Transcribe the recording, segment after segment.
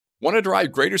Want to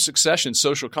drive greater success in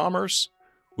social commerce?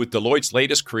 With Deloitte's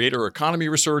latest creator economy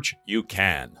research, you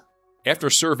can. After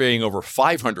surveying over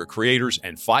 500 creators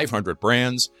and 500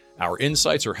 brands, our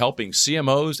insights are helping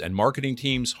CMOs and marketing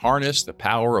teams harness the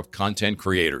power of content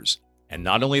creators. And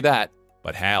not only that,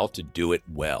 but how to do it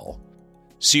well.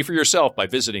 See for yourself by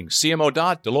visiting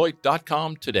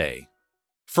cmo.deloitte.com today.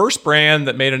 First brand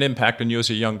that made an impact on you as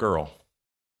a young girl?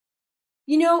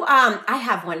 I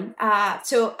have one.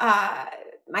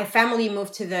 My family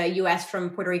moved to the U.S. from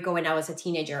Puerto Rico when I was a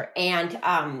teenager. And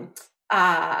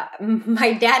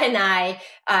my dad and I,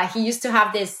 he used to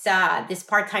have this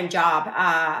part-time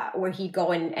job where he'd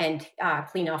go and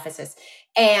clean offices.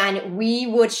 And we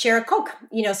would share a Coke.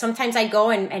 Sometimes I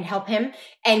go and help him,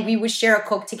 and we would share a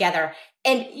Coke together.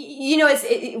 And,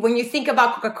 when you think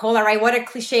about Coca-Cola, right, what a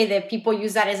cliche that people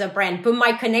use that as a brand. But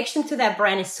my connection to that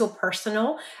brand is so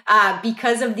personal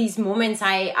because of these moments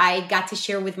I got to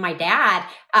share with my dad,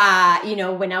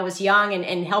 when I was young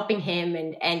and helping him.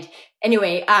 And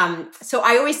anyway, so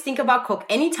I always think about Coke.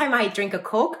 Anytime I drink a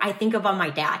Coke, I think about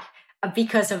my dad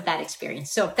because of that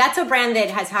experience. So that's a brand that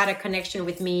has had a connection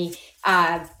with me,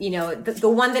 the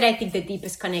one that I think the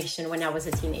deepest connection when I was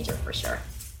a teenager, for sure.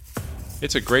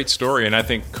 It's a great story, and I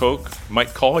think Coke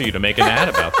might call you to make an ad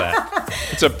about that.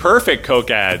 It's a perfect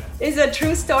Coke ad. It's a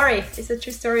true story. It's a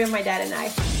true story of my dad and I.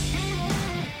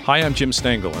 Hi, I'm Jim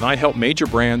Stengel, and I help major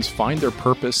brands find their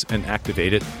purpose and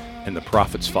activate it, and the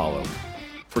profits follow.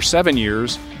 For 7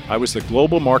 years, I was the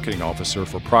global marketing officer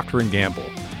for Procter & Gamble,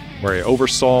 where I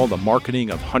oversaw the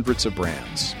marketing of hundreds of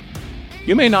brands.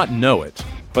 You may not know it,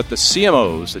 but the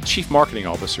CMOs, the chief marketing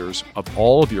officers of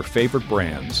all of your favorite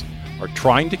brands, are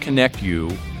trying to connect you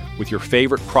with your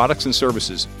favorite products and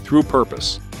services through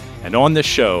purpose. And on this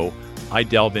show, I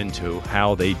delve into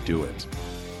how they do it.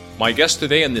 My guest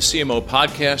today on the CMO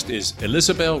podcast is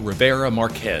Elizabell Rivera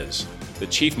Marquez, the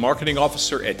Chief Marketing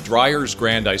Officer at Dreyer's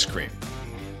Grand Ice Cream.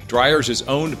 Dreyer's is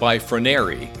owned by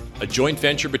Froneri, a joint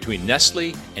venture between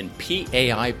Nestle and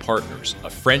PAI Partners, a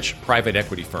French private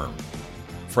equity firm.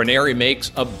 Froneri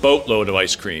makes a boatload of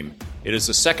ice cream. It is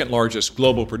the second largest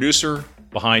global producer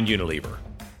behind Unilever.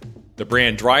 The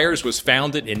brand Dreyer's was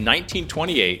founded in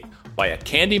 1928 by a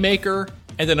candy maker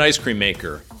and an ice cream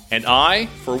maker, and I,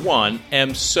 for one,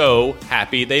 am so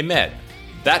happy they met.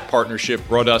 That partnership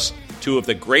brought us two of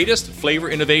the greatest flavor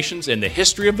innovations in the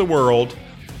history of the world,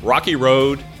 Rocky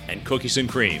Road and Cookies and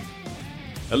Cream.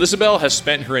 Elizabell has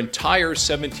spent her entire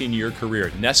 17-year career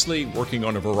at Nestle working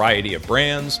on a variety of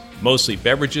brands, mostly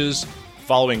beverages,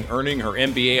 following earning her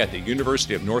MBA at the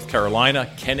University of North Carolina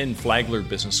Kennan Flagler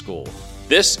Business School.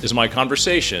 This is my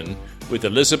conversation with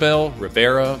Elizabell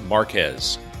Rivera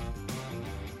Marquez.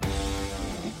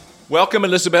 Welcome,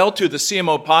 Elizabell, to the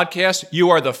CMO podcast. You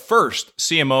are the first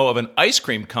CMO of an ice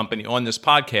cream company on this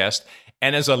podcast,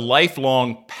 and as a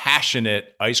lifelong,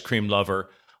 passionate ice cream lover,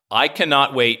 I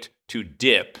cannot wait to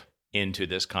dip into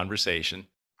this conversation.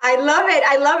 I love it.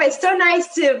 I love it. It's so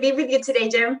nice to be with you today,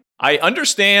 Jim. I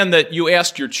understand that you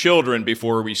asked your children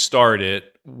before we started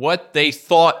what they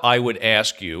thought I would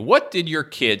ask you. What did your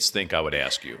kids think I would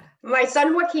ask you? My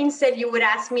son Joaquin said you would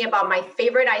ask me about my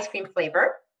favorite ice cream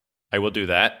flavor. I will do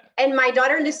that. And my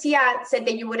daughter Lucia said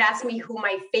that you would ask me who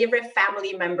my favorite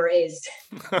family member is.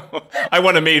 I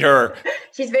want to meet her.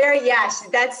 She's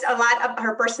that's a lot of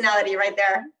her personality right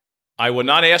there. I will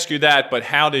not ask you that, but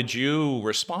how did you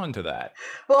respond to that?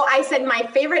 Well, I said my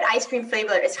favorite ice cream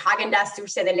flavor is Häagen-Dazs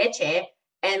dulce de leche.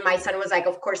 And my son was like,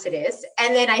 of course it is.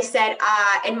 And then I said,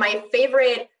 and my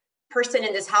favorite person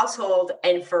in this household,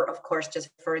 and just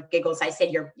for giggles, I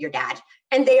said, your dad.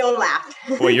 And they all laughed.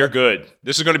 Boy, you're good.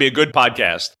 This is going to be a good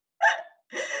podcast.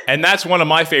 And that's one of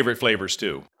my favorite flavors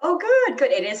too. Oh,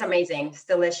 good. It is amazing. It's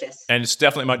delicious. And it's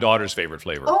definitely my daughter's favorite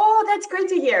flavor. Oh, that's great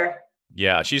to hear.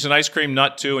 Yeah, she's an ice cream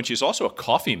nut too, and she's also a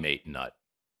Coffee Mate nut.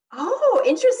 Oh,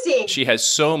 interesting. She has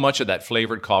so much of that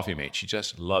flavored Coffee Mate. She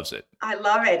just loves it. I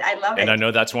love it. And I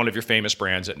know that's one of your famous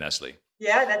brands at Nestle.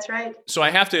 Yeah, that's right. So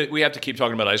we have to keep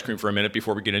talking about ice cream for a minute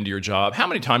before we get into your job. How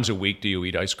many times a week do you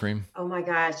eat ice cream? Oh my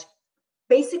gosh.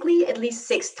 Basically at least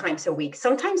 6 times a week,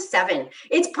 sometimes 7.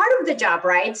 It's part of the job,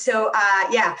 right? So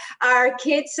our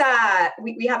kids,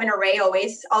 we have an array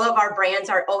always. All of our brands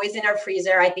are always in our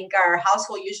freezer. I think our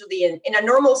household usually in a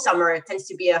normal summer, it tends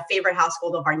to be a favorite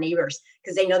household of our neighbors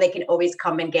because they know they can always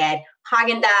come and get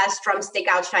Häagen-Dazs, Drumstick,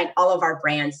 Outshine, all of our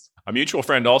brands. A mutual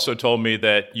friend also told me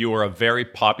that you were a very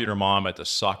popular mom at the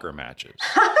soccer matches.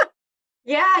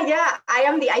 Yeah. I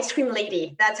am the ice cream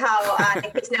lady. That's how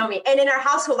the kids know me. And in our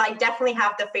household, I definitely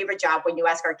have the favorite job when you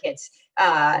ask our kids.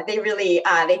 They really,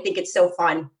 they think it's so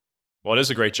fun. Well, it is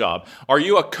a great job. Are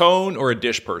you a cone or a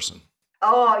dish person?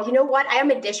 Oh, you know what? I am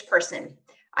a dish person.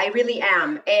 I really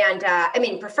am.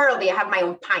 And preferably I have my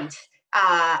own pint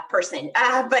person.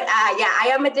 I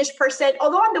am a dish person.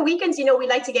 Although on the weekends, we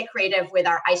like to get creative with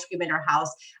our ice cream in our house.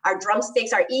 Our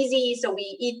drumsticks are easy. So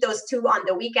we eat those too on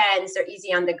the weekends. They're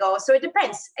easy on the go. So it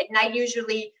depends. At night,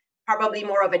 usually probably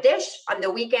more of a dish. On the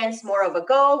weekends, more of a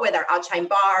go with our outshine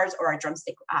bars or our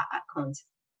drumstick cones.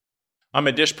 I'm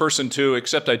a dish person too,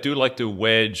 except I do like to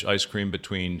wedge ice cream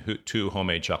between two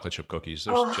homemade chocolate chip cookies.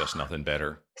 There's just nothing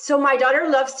better. So my daughter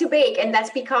loves to bake, and that's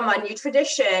become a new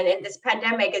tradition in this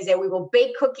pandemic, is that we will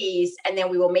bake cookies and then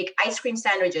we will make ice cream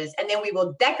sandwiches, and then we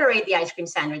will decorate the ice cream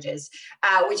sandwiches,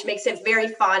 which makes it very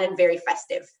fun and very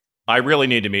festive. I really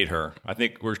need to meet her. I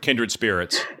think we're kindred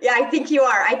spirits. Yeah, I think you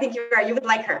are. You would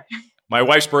like her. My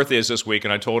wife's birthday is this week,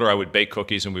 and I told her I would bake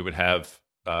cookies and we would have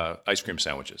ice cream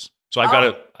sandwiches. So I've got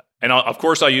to... And of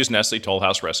course, I use Nestle Toll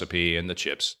House recipe and the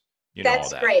chips.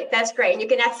 That's great. That's great. And you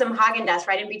can add some Haagen-Dazs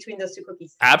right in between those two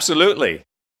cookies. Absolutely. I'm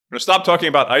going to stop talking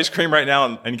about ice cream right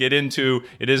now and get into,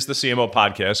 it is the CMO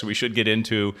podcast, so we should get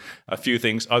into a few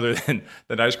things other than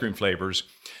ice cream flavors.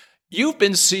 You've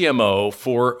been CMO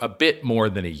for a bit more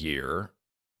than a year,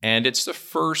 and it's the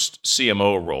first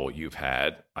CMO role you've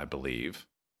had, I believe.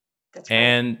 That's right.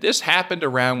 And this happened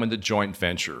around when the joint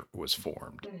venture was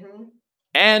formed. Mm-hmm.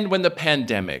 And when the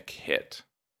pandemic hit.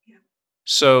 Yeah.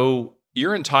 So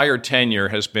your entire tenure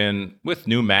has been with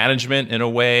new management in a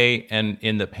way and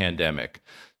in the pandemic.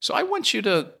 So I want you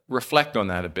to reflect on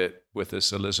that a bit with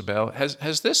us, Elizabell.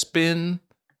 Has this been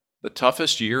the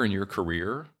toughest year in your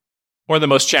career? Or the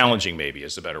most challenging, maybe,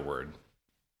 is the better word.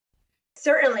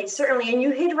 Certainly. And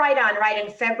you hit right on, right?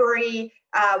 In February,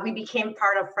 we became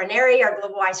part of Frenary, our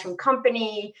global ice cream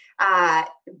company.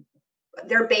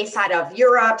 They're based out of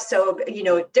Europe. So,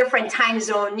 different time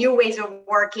zone, new ways of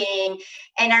working.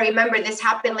 And I remember this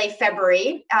happened late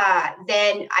February.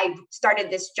 Then I started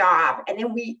this job, and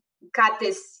then we got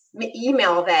this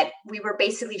email that we were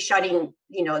basically shutting,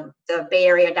 the Bay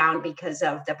Area down because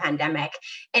of the pandemic.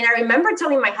 And I remember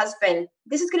telling my husband,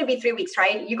 this is going to be 3 weeks,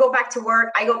 right? You go back to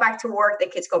work, I go back to work, the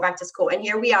kids go back to school. And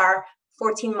here we are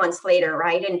 14 months later,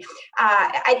 right? And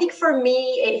I think for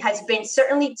me, it has been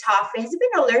certainly tough. It has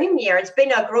been a learning year. It's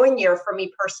been a growing year for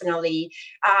me personally.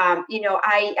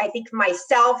 I think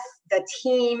myself, the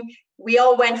team, we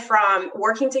all went from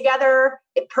working together,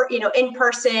 in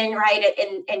person, right?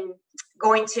 And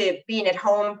going to being at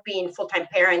home, being full-time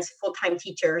parents, full-time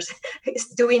teachers,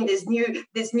 doing this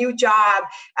new job,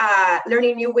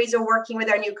 learning new ways of working with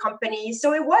our new company.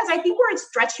 So I think where it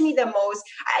stretched me the most,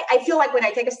 I feel like when I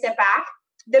take a step back,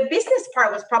 the business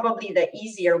part was probably the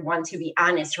easier one, to be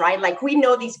honest, right? Like, we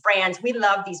know these brands, we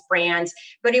love these brands,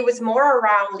 but it was more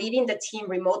around leading the team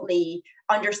remotely,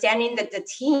 understanding that the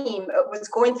team was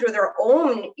going through their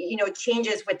own,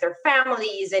 changes with their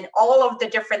families and all of the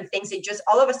different things. It just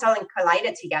all of a sudden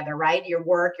collided together, right? Your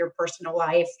work, your personal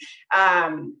life,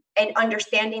 and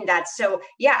understanding that. So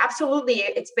yeah, absolutely.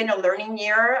 It's been a learning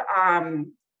year.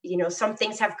 Some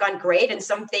things have gone great and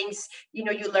some things, you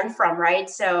learn from, right?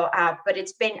 So, but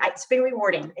it's been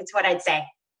rewarding. It's what I'd say.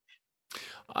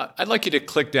 I'd like you to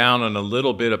click down on a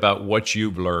little bit about what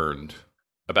you've learned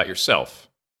about yourself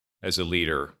as a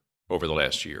leader over the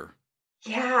last year.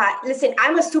 Yeah, listen,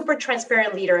 I'm a super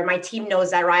transparent leader, and my team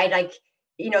knows that, right? Like,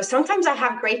 sometimes I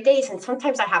have great days and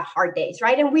sometimes I have hard days,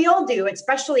 right? And we all do,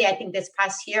 especially I think this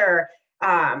past year.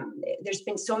 There's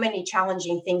been so many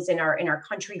challenging things in our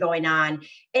country going on.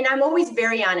 And I'm always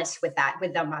very honest with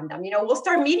them on them. We'll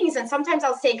start meetings and sometimes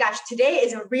I'll say, gosh, today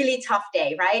is a really tough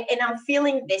day, right? And I'm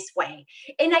feeling this way.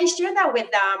 And I share that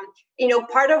with them.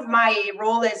 Part of my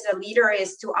role as a leader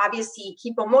is to obviously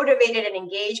keep them motivated and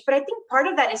engaged. But I think part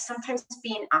of that is sometimes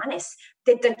being honest,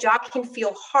 that the job can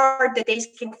feel hard, the days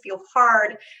can feel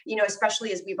hard,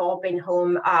 especially as we've all been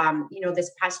home,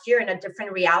 this past year in a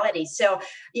different reality. So,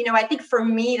 I think for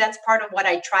me, that's part of what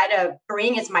I try to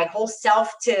bring is my whole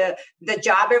self to the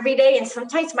job every day. And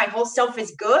sometimes my whole self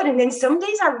is good. And then some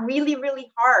days are really,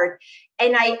 really hard.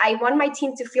 And I want my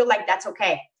team to feel like that's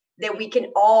okay, that we can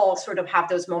all sort of have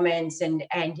those moments. And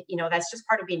that's just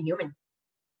part of being human.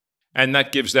 And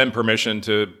that gives them permission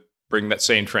to bring that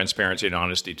same transparency and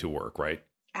honesty to work, right?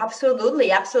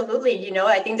 Absolutely. I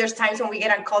think there's times when we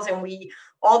get on calls and we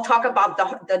all talk about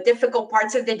the difficult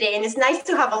parts of the day. And it's nice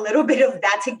to have a little bit of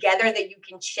that together that you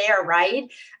can share, right?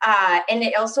 And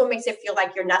it also makes it feel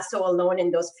like you're not so alone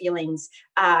in those feelings,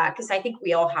 because I think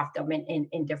we all have them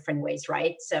in different ways,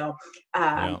 right? So,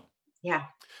 yeah.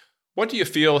 What do you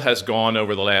feel has gone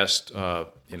over the last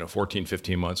 14,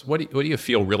 15 months? What do you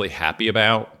feel really happy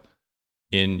about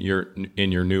in your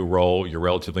new role, your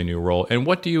relatively new role? And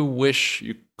what do you wish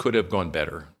you could have gone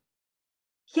better?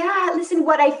 Yeah, listen,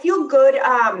 what I feel good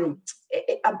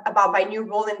about my new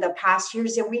role in the past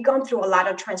years, and we've gone through a lot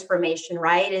of transformation,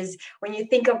 right? Is when you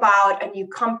think about a new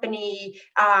company,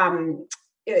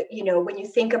 when you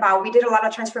think about, we did a lot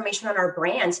of transformation on our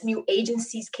brands, new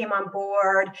agencies came on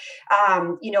board,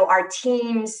 our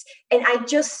teams. And I'm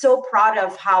just so proud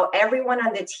of how everyone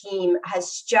on the team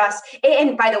has just,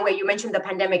 and by the way, you mentioned the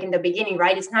pandemic in the beginning,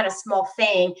 right? It's not a small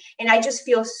thing. And I just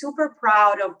feel super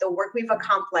proud of the work we've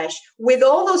accomplished with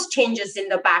all those changes in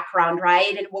the background,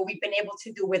 right? And what we've been able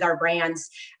to do with our brands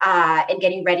and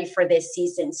getting ready for this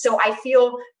season. So I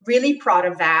feel really proud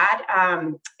of that.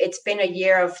 It's been a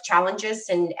year of challenges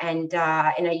and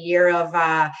a year of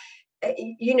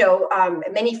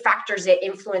many factors that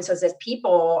influence us as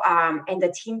people, and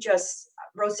the team just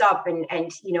rose up and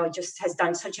just has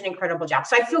done such an incredible job.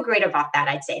 So I feel great about that.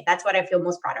 I'd say that's what I feel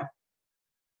most proud of.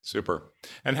 Super.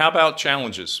 And how about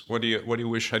challenges? What do you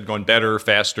wish had gone better,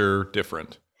 faster,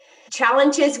 different?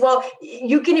 Challenges. Well,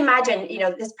 you can imagine,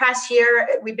 this past year,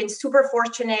 we've been super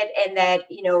fortunate in that,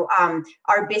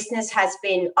 our business has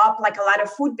been up like a lot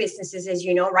of food businesses, as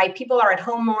you know, right? People are at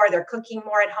home more, they're cooking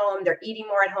more at home, they're eating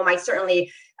more at home. I certainly,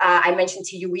 I mentioned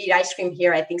to you, we eat ice cream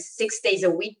here, I think 6 days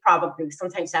a week, probably,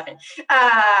 sometimes 7,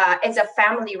 as a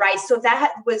family, right? So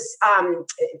that was,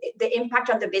 the impact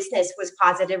on the business was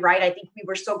positive, right? I think we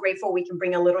were so grateful we can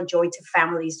bring a little joy to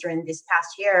families during this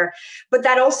past year. But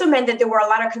that also meant that there were a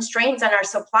lot of constraints on our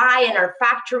supply and our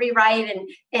factory, right?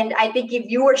 And I think if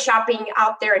you were shopping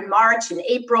out there in March and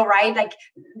April, right, like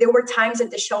there were times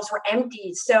that the shelves were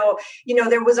empty. So,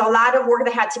 there was a lot of work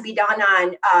that had to be done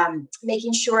on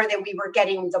making sure that we were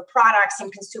getting the products in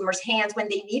consumers' hands when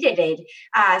they needed it.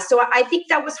 So I think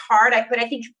that was hard. But I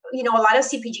think, a lot of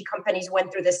CPG companies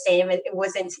went through the same. It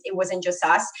wasn't just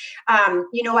us.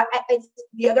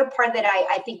 The other part that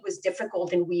I think was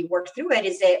difficult, and we worked through it,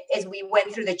 is that as we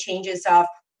went through the changes of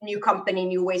new company,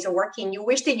 new ways of working, you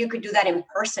wish that you could do that in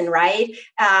person, right?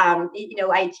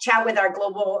 I chat with our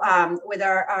global, our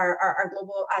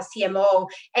global CMO,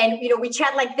 and we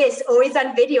chat like this, always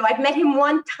on video. I've met him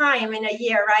one time in a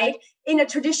year, right? In a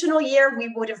traditional year,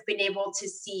 we would have been able to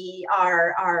see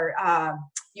our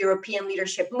European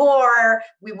leadership more.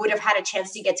 We would have had a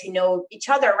chance to get to know each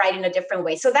other, right, in a different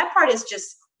way. So that part is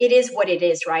just, it is what it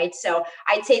is, right? So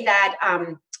I'd say that,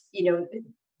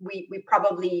 we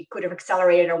probably could have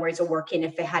accelerated our ways of working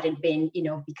if it hadn't been,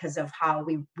 because of how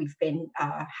we've been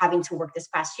having to work this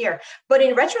past year. But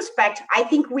in retrospect, I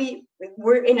think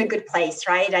we're in a good place,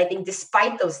 right? I think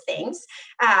despite those things,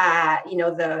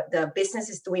 the business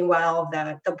is doing well,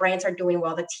 the brands are doing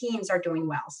well, the teams are doing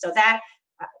well. So that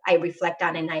I reflect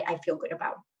on and I feel good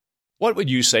about. What would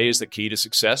you say is the key to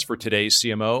success for today's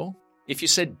CMO? If you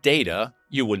said data,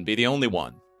 you wouldn't be the only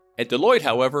one. At Deloitte,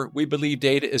 however, we believe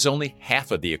data is only half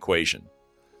of the equation.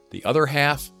 The other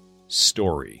half,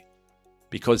 story.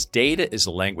 Because data is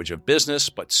the language of business,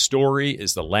 but story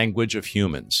is the language of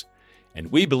humans.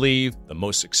 And we believe the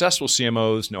most successful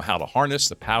CMOs know how to harness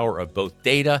the power of both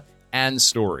data and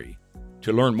story.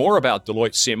 To learn more about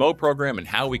Deloitte's CMO program and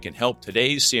how we can help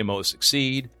today's CMOs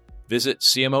succeed, visit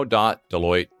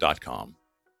cmo.deloitte.com.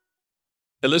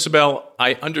 Elizabell,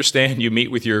 I understand you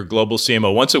meet with your global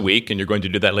CMO once a week, and you're going to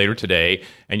do that later today,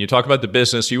 and you talk about the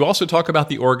business. You also talk about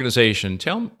the organization.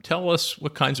 Tell us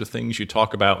what kinds of things you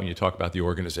talk about when you talk about the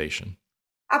organization.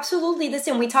 Absolutely.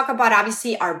 Listen, we talk about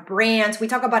obviously our brands, we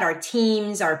talk about our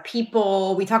teams, our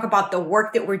people, we talk about the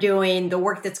work that we're doing, the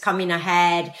work that's coming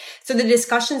ahead. So the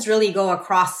discussions really go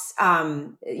across,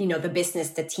 the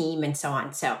business, the team, and so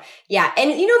on. So yeah. And,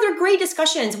 they're great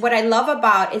discussions. What I love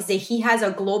about is that he has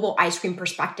a global ice cream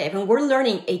perspective and we're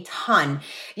learning a ton.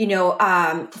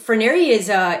 Ferneri is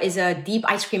a deep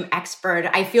ice cream expert.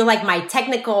 I feel like my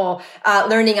technical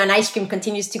learning on ice cream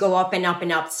continues to go up and up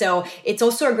and up. So it's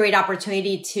also a great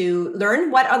opportunity to learn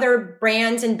what other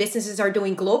brands and businesses are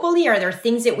doing globally. Are there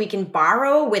things that we can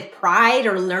borrow with pride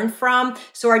or learn from?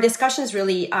 So our discussions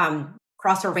really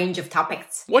cross a range of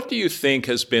topics. What do you think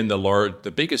has been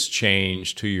the biggest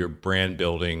change to your brand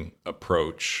building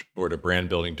approach or to brand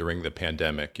building during the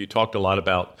pandemic? You talked a lot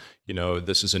about,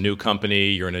 this is a new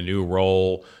company, you're in a new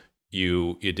role,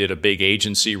 you did a big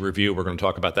agency review. We're going to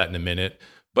talk about that in a minute.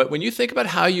 But when you think about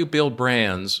how you build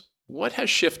brands, what has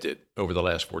shifted over the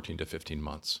last 14 to 15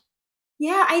 months?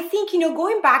 Yeah, I think,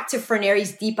 going back to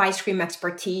Ferneri's deep ice cream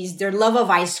expertise, their love of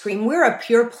ice cream, we're a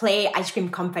pure play ice cream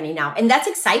company now. And that's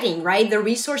exciting, right? The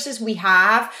resources we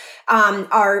have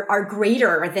are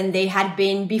greater than they had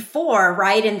been before,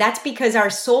 right? And that's because our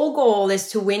sole goal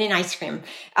is to win in ice cream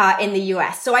in the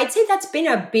US. So I'd say that's been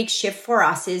a big shift for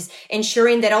us, is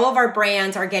ensuring that all of our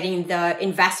brands are getting the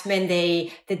investment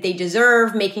that they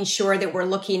deserve, making sure that we're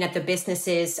looking at the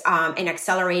businesses and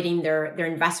accelerating their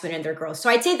investment and their growth.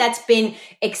 So I'd say that's been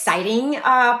exciting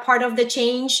part of the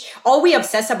change. All we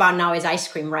obsess about now is ice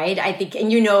cream, right? I think,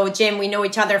 and Jim, we know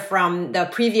each other from the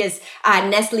previous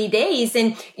Nestle days.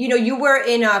 And, you were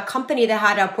in a company that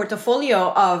had a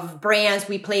portfolio of brands.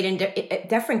 We played in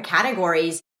different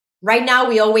categories. Right now,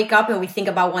 we all wake up and we think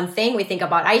about one thing. We think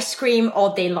about ice cream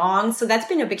all day long. So that's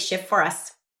been a big shift for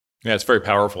us. Yeah, it's very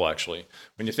powerful, actually.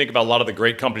 When you think about a lot of the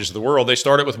great companies of the world, they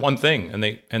started with one thing,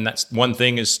 and that's one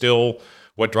thing is still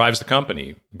what drives the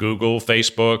company. Google,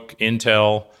 Facebook,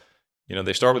 Intel,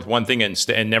 they start with one thing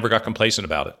and never got complacent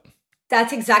about it.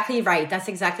 That's exactly right.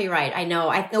 I know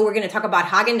we're going to talk about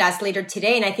Haagen-Dazs later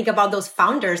today, and I think about those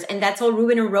founders, and that's all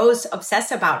Ruben and Rose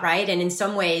obsess about, right? And in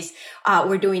some ways,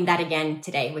 we're doing that again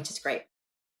today, which is great.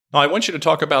 Now, I want you to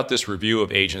talk about this review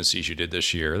of agencies you did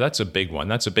this year. That's a big one.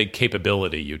 That's a big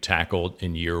capability you tackled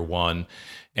in year one.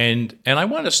 And I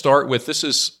want to start with this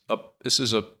is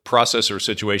a process or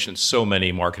situation so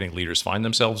many marketing leaders find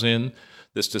themselves in.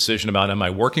 This decision about, am I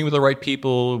working with the right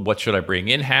people? What should I bring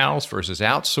in-house versus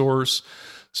outsource?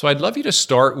 So I'd love you to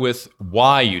start with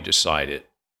why you decided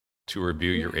to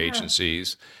review your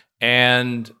agencies,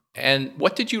 and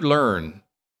what did you learn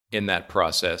in that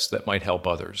process that might help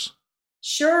others?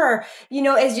 Sure.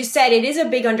 As you said, it is a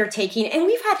big undertaking, and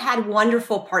we've had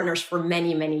wonderful partners for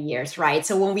many, many years, right?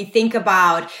 So when we think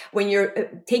about when you're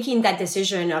taking that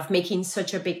decision of making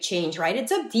such a big change, right?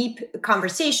 It's a deep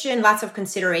conversation, lots of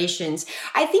considerations.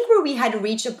 I think where we had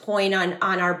reached a point on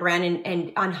our brand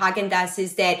and on Haagen-Dazs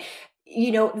is that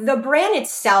the brand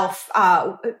itself,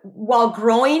 while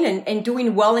growing and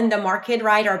doing well in the market,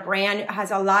 right? Our brand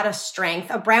has a lot of strength,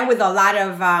 a brand with a lot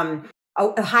of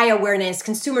a high awareness.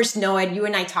 Consumers know it. You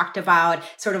and I talked about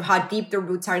sort of how deep the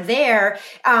roots are there.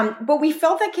 But we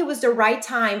felt like it was the right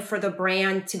time for the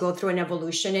brand to go through an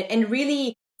evolution and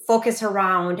really focus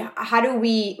around how do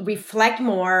we reflect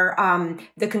more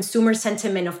the consumer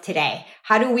sentiment of today?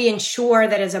 How do we ensure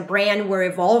that as a brand we're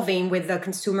evolving with the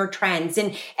consumer trends?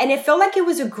 And it felt like it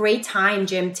was a great time,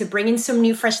 Jim, to bring in some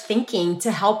new fresh thinking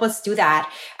to help us do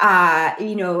that.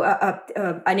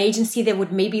 An agency that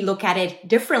would maybe look at it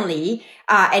differently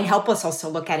and help us also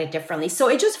look at it differently. So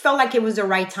it just felt like it was the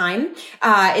right time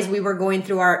as we were going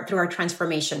through our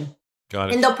transformation.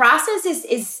 Got it. And the process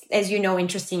is as you know,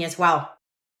 interesting as well.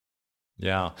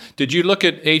 Yeah. Did you look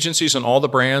at agencies on all the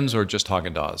brands or just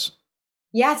Haagen-Dazs?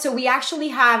 Yeah, so we actually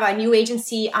have a new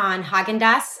agency on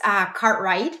Haagen-Dazs,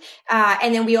 Cartwright,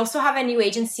 and then we also have a new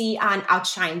agency on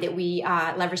Outshine that we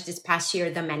leveraged this past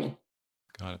year, The Many.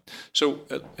 Got it. So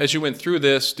as you went through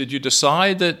this, did you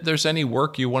decide that there's any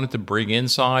work you wanted to bring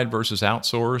inside versus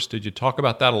outsource? Did you talk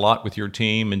about that a lot with your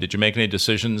team? And did you make any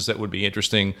decisions that would be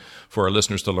interesting for our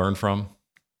listeners to learn from?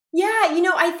 Yeah,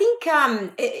 I think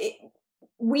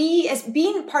we, as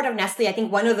being part of Nestle, I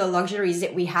think one of the luxuries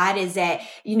that we had is that,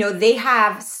 they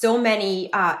have so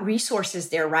many resources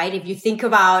there, right? If you think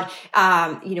about,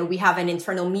 we have an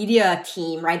internal media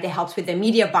team, right, that helps with the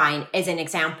media buying as an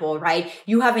example, right?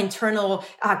 You have internal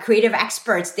creative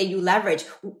experts that you leverage.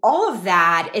 All of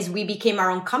that, as we became our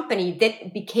own company,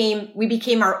 we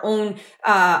became our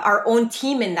own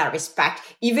team in that respect.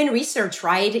 Even research,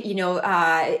 right?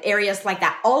 Areas like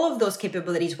that. All of those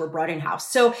capabilities were brought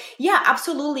in-house. So yeah,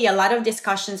 absolutely. A lot of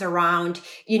discussions around,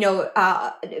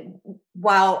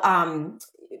 while,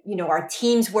 our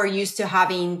teams were used to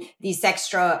having these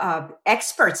extra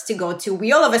experts to go to,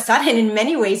 we all of a sudden in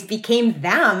many ways became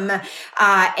them,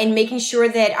 and making sure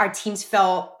that our teams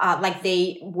felt like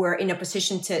they were in a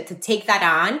position to take that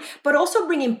on, but also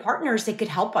bringing partners that could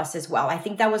help us as well. I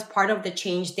think that was part of the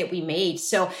change that we made.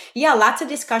 So yeah, lots of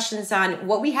discussions on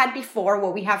what we had before,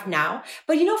 what we have now.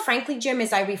 But, frankly, Jim,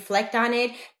 as I reflect on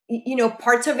it,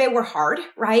 parts of it were hard,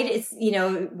 right? It's,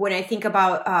 when I think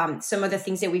about some of the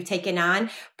things that we've taken on,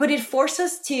 but it forced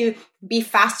us to be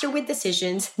faster with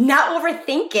decisions, not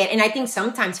overthink it. And I think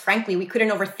sometimes, frankly, we couldn't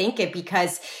overthink it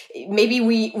because maybe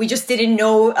we just didn't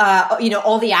know,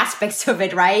 all the aspects of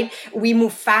it, right? We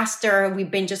move faster. We've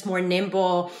been just more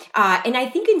nimble. And I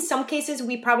think in some cases,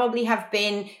 we probably have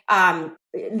been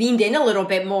leaned in a little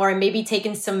bit more and maybe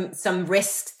taken some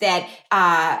risks that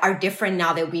are different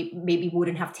now that we maybe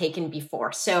wouldn't have taken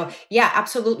before. So yeah,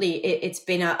 absolutely. It's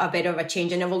been a bit of a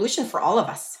change and evolution for all of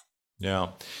us. Yeah.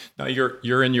 Now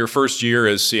you're in your first year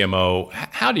as CMO.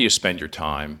 How do you spend your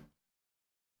time?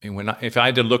 And if I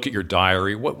had to look at your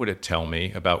diary, what would it tell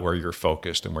me about where you're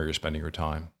focused and where you're spending your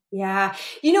time? Yeah.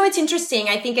 It's interesting.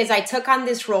 I think as I took on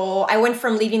this role, I went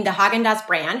from leading the Haagen-Dazs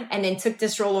brand and then took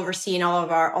this role overseeing all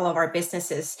of our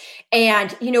businesses.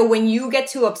 And, when you get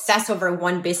to obsess over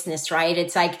one business, right?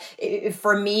 It's like,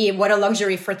 for me, what a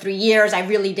luxury for 3 years. I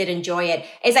really did enjoy it.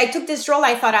 As I took this role,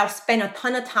 I thought I'll spend a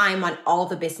ton of time on all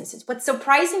the businesses. What's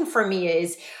surprising for me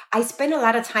is I spend a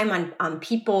lot of time on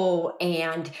people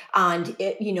and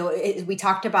we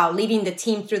talked about leading the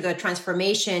team through the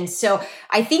transformation. So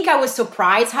I think I was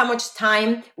surprised how much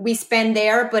time we spend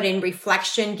there, but in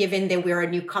reflection, given that we're a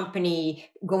new company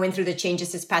going through the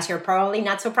changes this past year, probably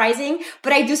not surprising,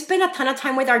 but I do spend a ton of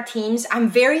time with our teams. I'm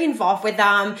very involved with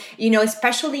them,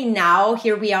 especially now,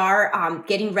 here we are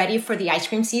getting ready for the ice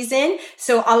cream season.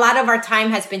 So a lot of our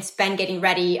time has been spent getting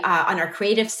ready on our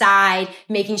creative side,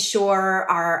 making sure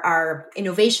our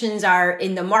innovations are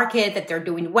in the market, that they're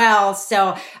doing well.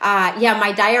 So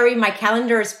my diary, my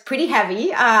calendar is pretty heavy,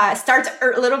 starts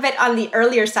a little bit on the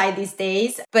earlier side these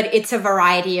days, but it's a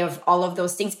variety of all of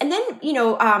those things. And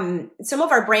then, some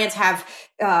of our brands have,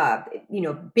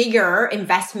 bigger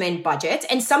investment budgets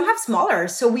and some have smaller.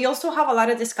 So we also have a lot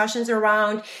of discussions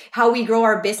around how we grow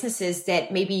our businesses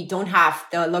that maybe don't have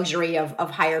the luxury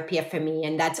of higher PFME.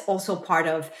 And that's also part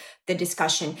of the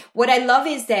discussion. What I love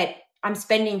is that I'm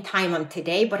spending time on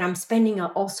today, but I'm spending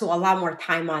also a lot more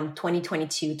time on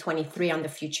 2022, 23 on the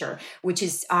future, which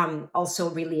is also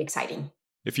really exciting.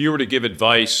 If you were to give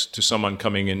advice to someone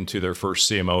coming into their first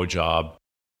CMO job,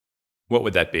 what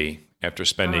would that be after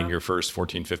spending your first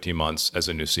 14, 15 months as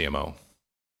a new CMO?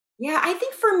 Yeah, I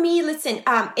think for me, listen,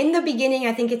 in the beginning,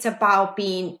 I think it's about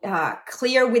being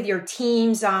clear with your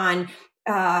teams on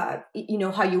how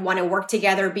you want to work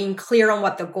together, being clear on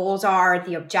what the goals are,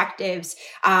 the objectives.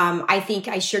 I think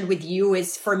I shared with you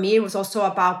is for me, it was also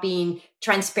about being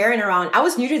transparent around, I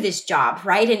was new to this job,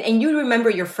 right? And you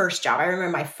remember your first job. I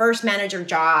remember my first manager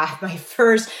job, my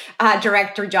first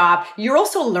director job. You're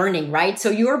also learning, right?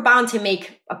 So you're bound to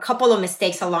make a couple of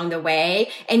mistakes along the way,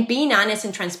 and being honest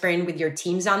and transparent with your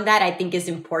teams on that, I think is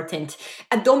important.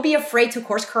 And don't be afraid to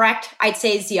course correct, I'd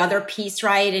say is the other piece,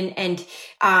 right? And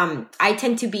I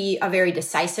tend to be a very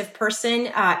decisive person.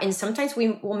 And sometimes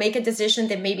we will make a decision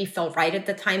that maybe felt right at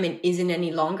the time and isn't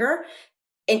any longer.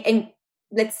 And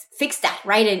let's fix that,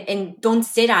 right? And don't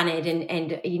sit on it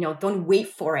and don't wait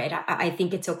for it. I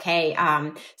think it's okay.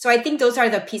 So I think those are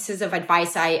the pieces of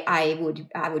advice I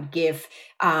would give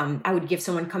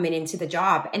someone coming into the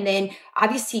job. And then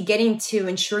obviously getting to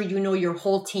ensure your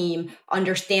whole team,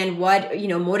 understand what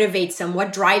motivates them,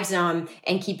 what drives them,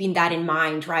 and keeping that in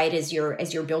mind, right? As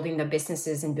you're building the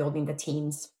businesses and building the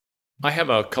teams. I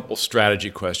have a couple strategy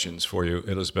questions for you,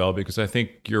 Elizabell, because I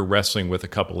think you're wrestling with a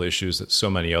couple issues that so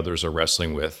many others are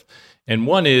wrestling with. And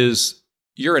one is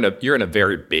you're in a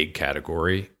very big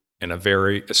category and a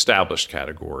very established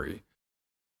category.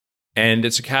 And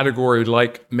it's a category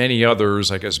like many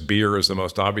others, I guess beer is the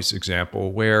most obvious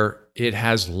example, where it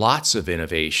has lots of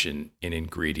innovation in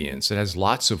ingredients. It has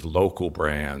lots of local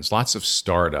brands, lots of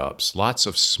startups, lots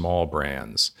of small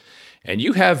brands. And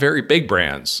you have very big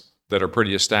brands that are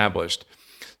pretty established.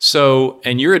 So,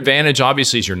 and your advantage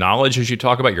obviously is your knowledge, as you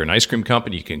talk about. You're an ice cream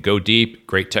company. You can go deep,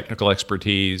 great technical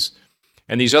expertise.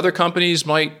 And these other companies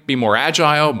might be more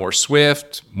agile, more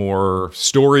swift, more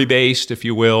story-based, if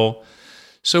you will.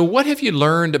 So what have you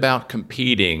learned about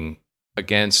competing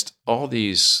against all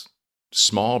these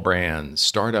small brands,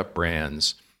 startup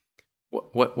brands?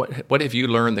 What have you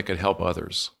learned that could help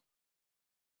others?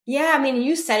 Yeah, I mean,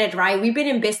 you said it right. We've been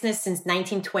in business since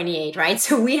 1928, right?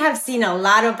 So we have seen a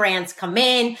lot of brands come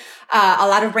in,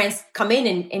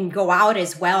 and go out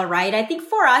as well, right? I think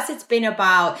for us, it's been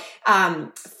about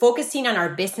focusing on our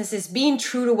businesses, being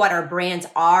true to what our brands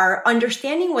are,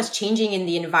 understanding what's changing in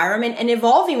the environment, and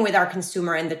evolving with our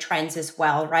consumer and the trends as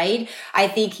well, right? I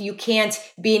think you can't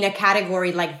be in a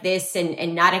category like this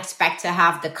and not expect to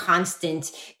have the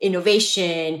constant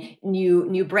innovation,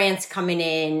 new brands coming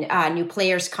in, new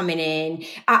players coming in.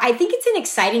 I think it's an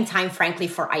exciting time, frankly,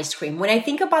 for ice cream. When I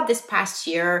think about this past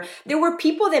year, there were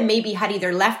people that maybe had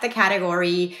either left the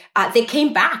category, they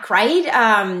came back, right?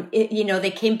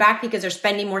 They came back because they're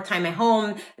spending more time at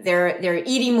home. They're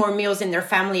eating more meals in their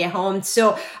family at home.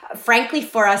 So frankly,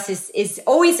 for us is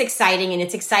always exciting, and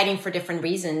it's exciting for different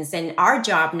reasons. And our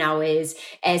job now is,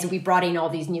 as we brought in all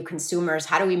these new consumers,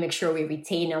 how do we make sure we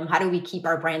retain them? How do we keep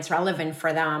our brands relevant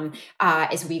for them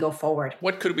as we go forward?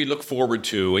 What could we look forward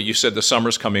to? You said the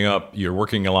summer's coming up. You're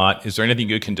working a lot. Is there anything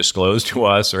you can disclose to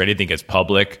us or anything that's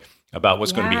public about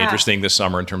what's going to be interesting this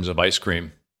summer in terms of ice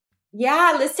cream?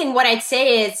 Yeah, listen, what I'd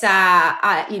say is,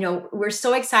 we're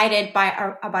so excited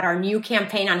about our new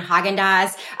campaign on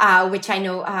Haagen-Dazs, which I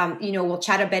know, we'll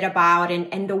chat a bit about,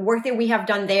 and the work that we have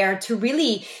done there to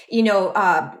really,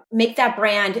 make that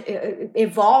brand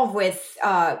evolve with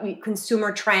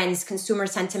consumer trends, consumer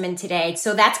sentiment today.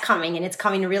 So that's coming, and it's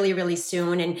coming really, really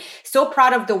soon. And so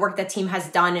proud of the work that team has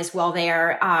done as well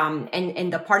there,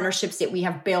 and the partnerships that we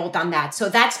have built on that. So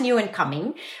that's new and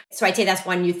coming. So I'd say that's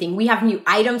one new thing. We have new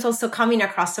items also coming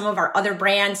across some of our other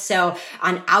brands. So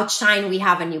on Outshine, we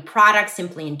have a new product,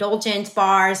 Simply Indulgent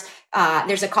bars.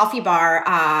 There's a coffee bar.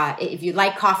 If you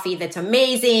like coffee, that's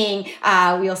amazing.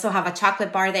 We also have a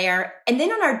chocolate bar there. And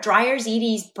then on our Dreyer's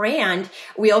Edie's brand,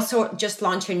 we also just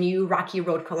launched a new Rocky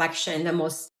Road collection, the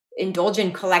most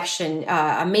indulgent collection,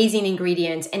 amazing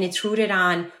ingredients. And it's rooted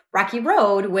on Rocky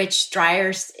Road, which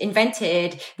Dreyer's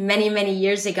invented many, many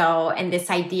years ago, and this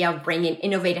idea of bringing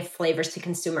innovative flavors to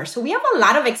consumers. So we have a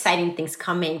lot of exciting things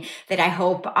coming that I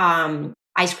hope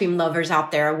ice cream lovers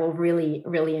out there will really,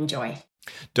 really enjoy.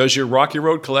 Does your Rocky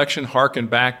Road collection harken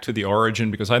back to the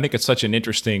origin? Because I think it's such an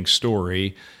interesting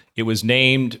story. It was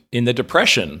named in the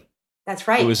Depression. That's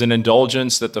right. It was an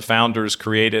indulgence that the founders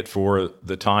created for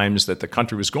the times that the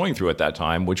country was going through at that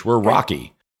time, which were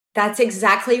rocky. That's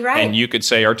exactly right. And you could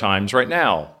say our times right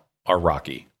now are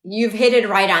rocky. You've hit it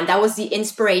right on. That was the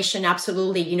inspiration.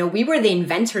 Absolutely. We were the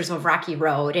inventors of Rocky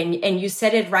Road, and you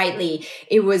said it rightly.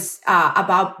 It was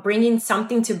about bringing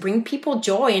something to bring people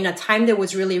joy in a time that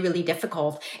was really, really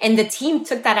difficult. And the team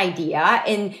took that idea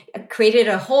and created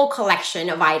a whole collection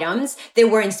of items that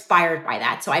were inspired by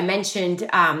that. So I mentioned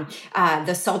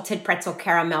the salted pretzel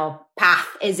caramel path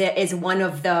is one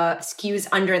of the SKUs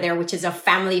under there, which is a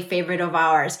family favorite of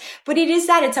ours. But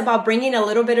it's about bringing a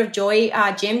little bit of joy,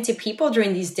 Jim, to people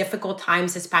during these difficult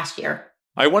times this past year.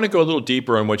 I want to go a little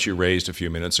deeper on what you raised a few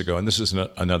minutes ago, and this is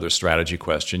another strategy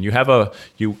question. You have a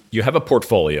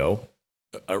portfolio,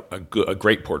 a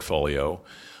great portfolio,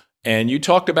 and you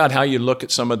talked about how you look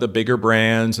at some of the bigger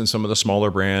brands and some of the smaller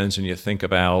brands, and you think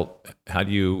about how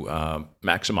do you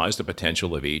maximize the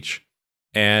potential of each.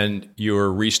 And you're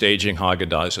restaging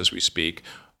Haagen-Dazs as we speak.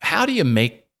 What are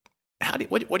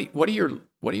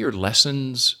your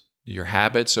lessons, your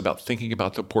habits about thinking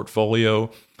about the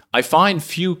portfolio? I find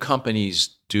few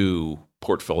companies do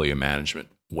portfolio management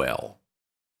well,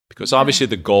 because obviously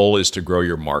the goal is to grow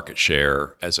your market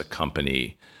share as a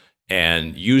company,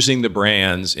 and using the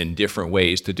brands in different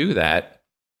ways to do that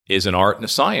is an art and a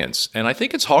science. And I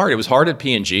think it's hard. It was hard at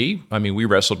P&G. I mean, we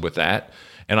wrestled with that.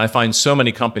 And I find so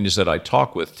many companies that I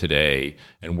talk with today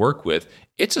and work with,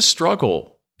 it's a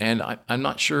struggle. And I'm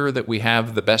not sure that we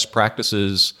have the best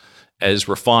practices as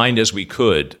refined as we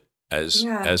could as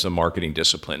a marketing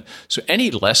discipline. So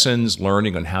any lessons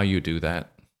learning on how you do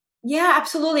that? Yeah,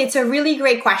 absolutely. It's a really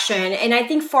great question. And I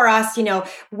think for us,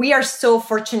 we are so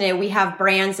fortunate. We have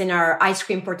brands in our ice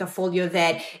cream portfolio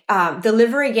that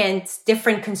deliver against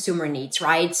different consumer needs,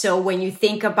 right? So when you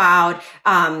think about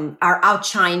our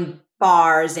Outshine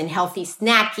bars and healthy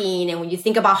snacking, and when you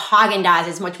think about Haagen-Dazs,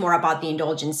 it's much more about the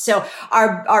indulgence. So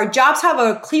our jobs have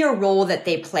a clear role that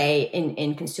they play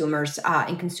in consumers'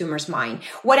 mind.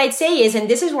 What I'd say is, and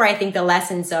this is where I think the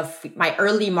lessons of my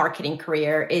early marketing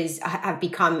career have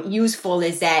become useful,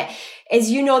 is that, as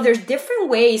you know, there's different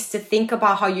ways to think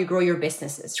about how you grow your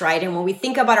businesses, right? And when we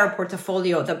think about our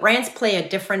portfolio, the brands play a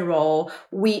different role.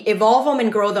 We evolve them and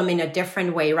grow them in a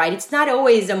different way, right? It's not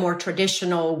always the more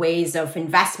traditional ways of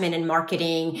investment and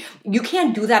marketing. You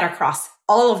can't do that across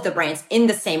all of the brands in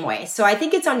the same way. So I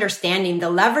think it's understanding the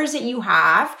levers that you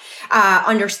have,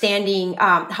 understanding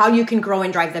how you can grow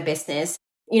and drive the business.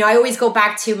 I always go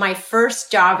back to my first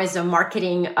job as a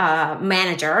marketing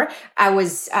manager. I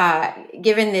was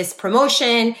given this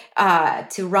promotion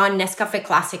to run Nescafé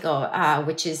Clásico,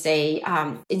 which is a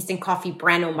instant coffee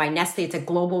brand owned by Nestle. It's a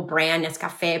global brand,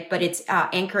 Nescafé, but it's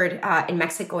anchored in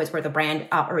Mexico is where the brand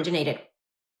originated.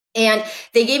 And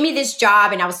they gave me this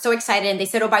job, and I was so excited. And they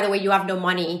said, "Oh, by the way, you have no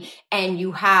money, and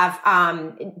you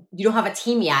don't have a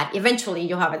team yet. Eventually,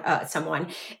 you'll have someone."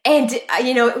 And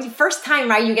first time,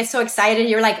 right? You get so excited.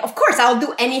 You're like, "Of course, I'll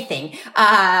do anything."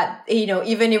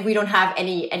 Even if we don't have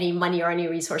any money or any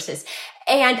resources.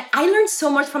 And I learned so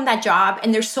much from that job.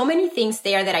 And there's so many things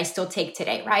there that I still take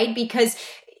today, right? Because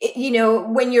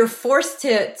when you're forced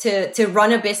to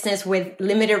run a business with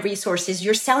limited resources,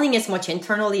 you're selling as much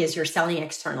internally as you're selling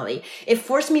externally. It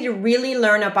forced me to really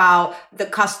learn about the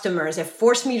customers. It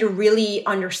forced me to really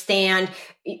understand,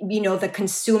 the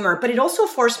consumer, but it also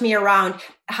forced me around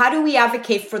how do we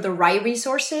advocate for the right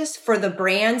resources for the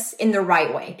brands in the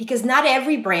right way? Because not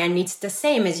every brand needs the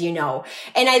same, as you know.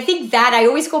 And I think that I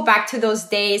always go back to those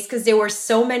days because there were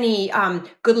so many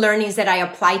good learnings that I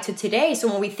apply to today. So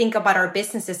when we think about our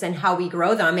businesses and how we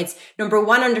grow them, it's number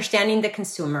one, understanding the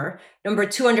consumer. Number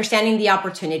two, understanding the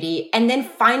opportunity, and then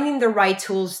finding the right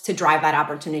tools to drive that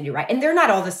opportunity, right? And they're not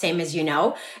all the same, as you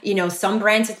know. Some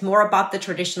brands, it's more about the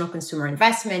traditional consumer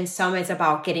investment. Some it's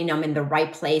about getting them in the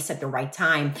right place at the right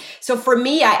time. So for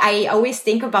me, I always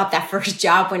think about that first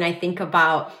job when I think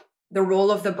about the role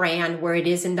of the brand, where it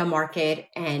is in the market,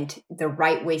 and the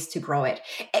right ways to grow it.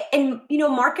 And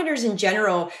marketers in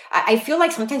general, I feel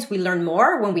like sometimes we learn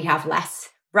more when we have less.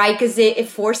 Right? Because it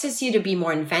forces you to be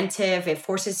more inventive. It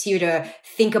forces you to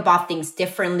think about things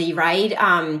differently, right?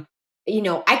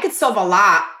 I could solve a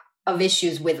lot of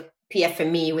issues with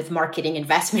PFME, with marketing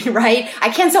investment, right? I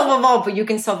can't solve them all, but you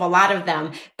can solve a lot of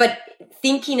them. But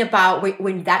thinking about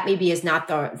when that maybe is not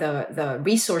the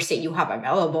resource that you have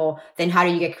available, then how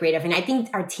do you get creative? And I think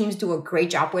our teams do a great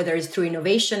job, whether it's through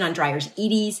innovation on Dreyer's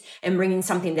Edie's and bringing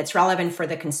something that's relevant for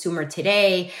the consumer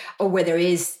today, or whether it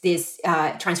is this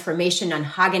transformation on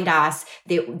Häagen-Dazs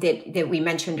that we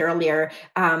mentioned earlier.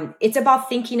 It's about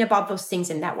thinking about those things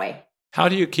in that way. How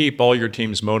do you keep all your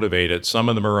teams motivated? Some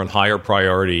of them are on higher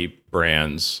priority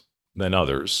brands than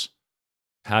others.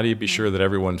 How do you be sure that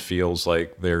everyone feels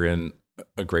like they're in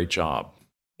a great job?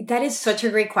 That is such a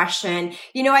great question.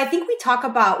 I think we talk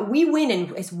about we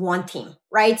win as one team,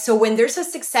 right? So when there's a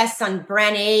success on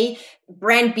brand A,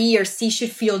 brand B or C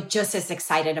should feel just as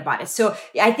excited about it. So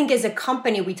I think as a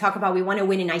company, we talk about we want to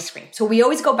win in ice cream. So we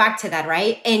always go back to that,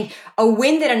 right? And a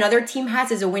win that another team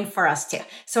has is a win for us too.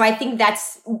 So I think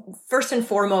that's first and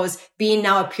foremost, being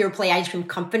now a pure play ice cream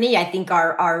company. I think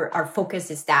our focus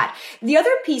is that. The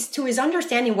other piece too is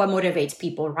understanding what motivates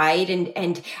people, right?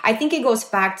 And I think it goes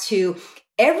back to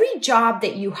every job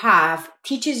that you have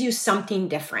teaches you something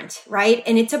different, right?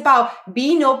 And it's about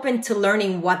being open to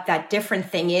learning what that different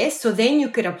thing is. So then you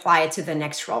could apply it to the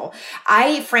next role.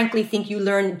 I frankly think you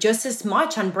learn just as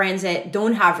much on brands that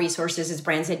don't have resources as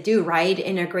brands that do, right?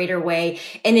 In a greater way.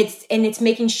 And it's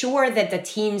making sure that the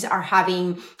teams are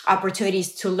having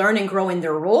opportunities to learn and grow in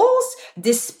their roles,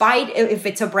 despite if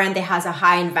it's a brand that has a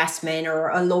high investment or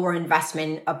a lower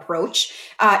investment approach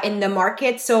in the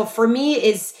market. So for me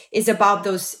is about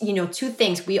those, two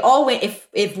things. We all win.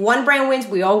 If one brand wins,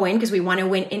 we all win because we want to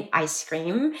win in ice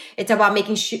cream. It's about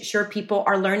making sure people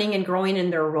are learning and growing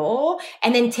in their role,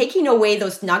 and then taking away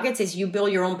those nuggets as you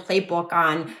build your own playbook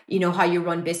on, how you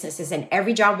run businesses, and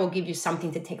every job will give you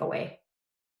something to take away.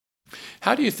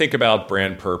 How do you think about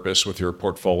brand purpose with your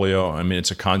portfolio? I mean,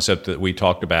 it's a concept that we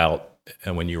talked about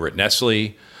when you were at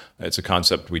Nestle. It's a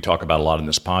concept we talk about a lot in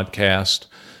this podcast.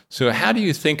 So how do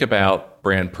you think about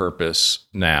brand purpose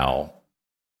now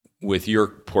with your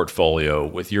portfolio,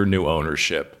 with your new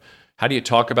ownership? How do you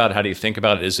talk about it? How do you think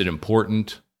about it? Is it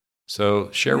important? So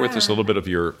share with us a little bit of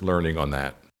your learning on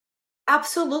that.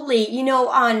 Absolutely.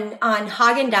 On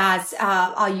Häagen-Dazs,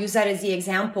 I'll use that as the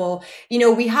example.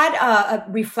 We had a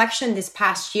reflection this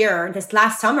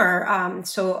last summer,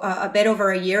 so a bit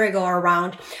over a year ago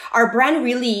around our brand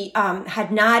really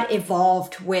had not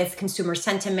evolved with consumer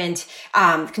sentiment,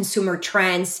 consumer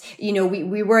trends.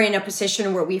 We were in a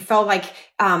position where we felt like,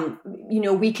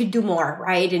 we could do more,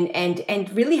 right? And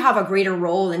really have a greater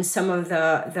role in some of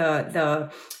the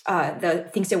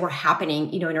things that were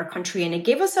happening, in our country. And it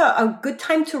gave us a good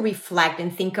time to reflect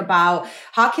and think about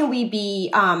how can we be,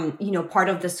 part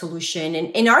of the solution. And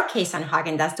in our case on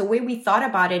Häagen-Dazs, the way we thought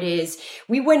about it is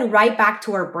we went right back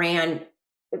to our brand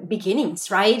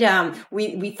beginnings, right?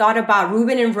 We thought about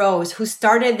Ruben and Rose, who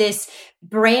started this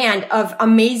brand of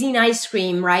amazing ice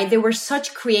cream, right? They were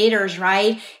such creators,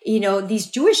 right? These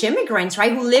Jewish immigrants,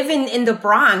 right? Who live in the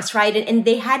Bronx, right? And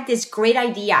they had this great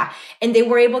idea and they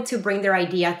were able to bring their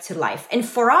idea to life. And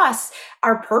for us,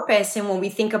 our purpose, and when we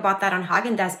think about that on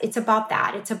Häagen-Dazs, it's about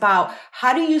that. It's about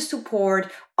how do you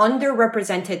support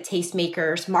underrepresented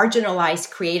tastemakers, marginalized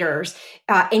creators,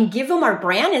 and give them our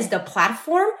brand as the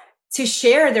platform to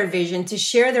share their vision, to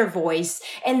share their voice.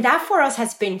 And that for us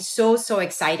has been so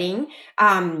exciting.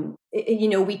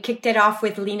 We kicked it off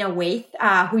with Lena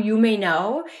Waithe, who you may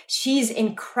know. She's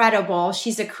incredible.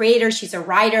 She's a creator. She's a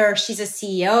writer. She's a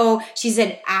CEO. She's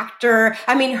an actor.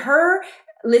 I mean, her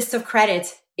list of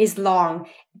credits is long.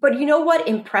 But you know what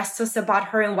impressed us about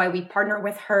her and why we partner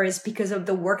with her is because of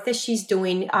the work that she's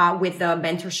doing with the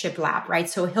mentorship lab, right?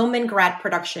 So Hillman Grad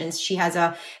Productions, she has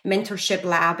a mentorship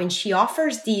lab and she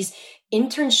offers these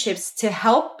internships to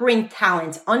help bring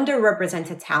talent,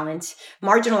 underrepresented talent,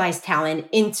 marginalized talent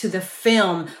into the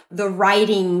film, the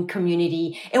writing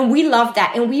community. And we love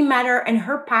that. And we met her, and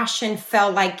her passion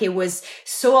felt like it was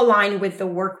so aligned with the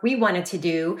work we wanted to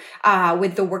do,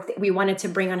 with the work that we wanted to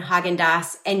bring on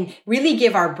Häagen-Dazs, and really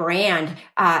give our brand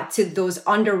to those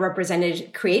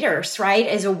underrepresented creators, right?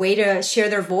 As a way to share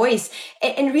their voice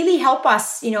and really help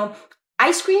us,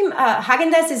 ice cream,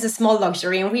 Häagen-Dazs is a small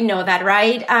luxury, and we know that,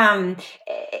 right?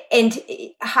 And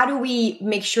how do we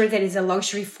make sure that it's a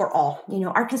luxury for all?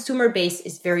 Our consumer base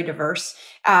is very diverse.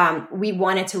 We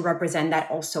wanted to represent that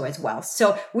also as well.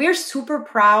 So we're super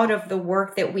proud of the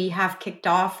work that we have kicked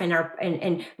off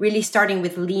and really starting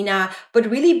with Lena, but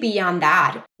really beyond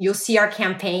that, you'll see our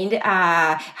campaign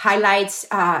highlights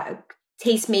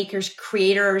tastemakers,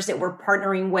 creators that we're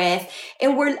partnering with,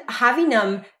 and we're having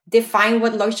them define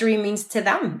what luxury means to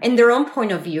them in their own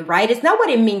point of view, right? It's not what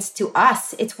it means to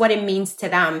us, it's what it means to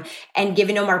them, and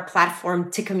giving them our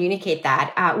platform to communicate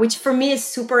that, which for me is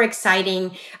super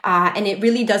exciting. And it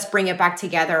really does bring it back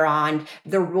together on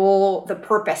the role, the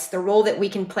purpose, the role that we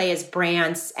can play as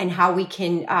brands and how we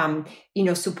can,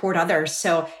 support others.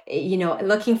 So,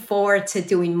 looking forward to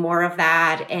doing more of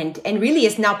that. And really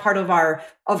is now part of our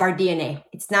DNA.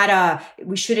 It's not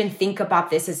we shouldn't think about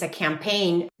this as a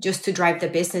campaign just to drive the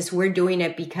business. We're doing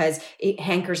it because it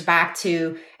anchors back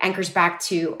to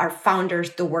our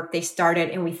founders, the work they started.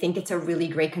 And we think it's a really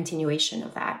great continuation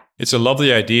of that. It's a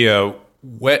lovely idea.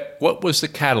 What was the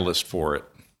catalyst for it?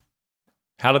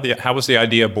 How was the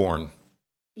idea born?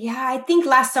 Yeah, I think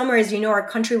last summer, as you know, our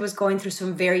country was going through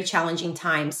some very challenging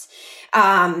times.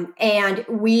 And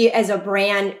we as a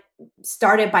brand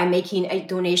started by making a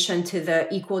donation to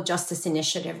the Equal Justice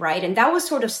Initiative, right? And that was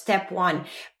sort of step one.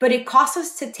 But it caused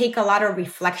us to take a lot of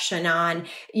reflection on,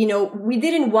 we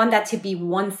didn't want that to be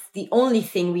the only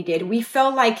thing we did. We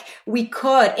felt like we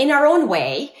could, in our own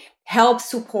way, help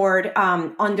support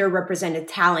underrepresented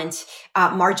talent,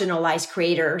 marginalized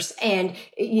creators. And,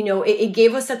 it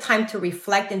gave us a time to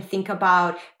reflect and think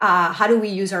about how do we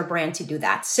use our brand to do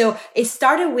that. So it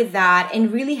started with that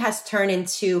and really has turned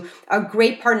into a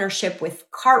great partnership with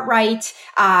Cartwright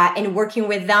and working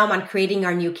with them on creating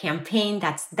our new campaign,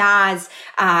 that's Daz,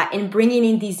 and bringing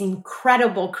in these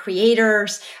incredible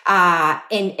creators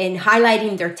and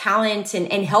highlighting their talent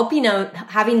and helping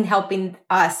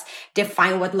us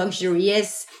define what luxury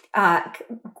is,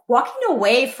 walking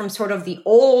away from sort of the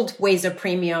old ways of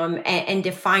premium and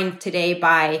defined today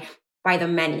by the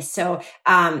many. So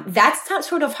that's not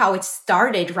sort of how it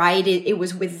started, right? It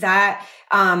was with that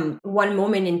one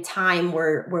moment in time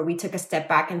where we took a step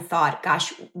back and thought,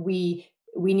 gosh, we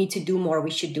need to do more. We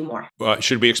should do more.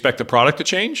 Should we expect the product to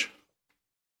change?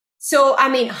 So,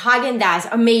 Häagen-Dazs,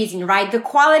 amazing, right? The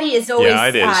quality is always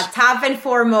top and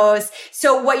foremost.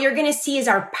 So what you're going to see is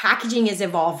our packaging is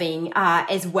evolving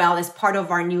as well as part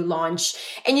of our new launch.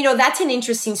 And, that's an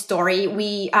interesting story.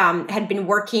 We had been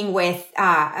working with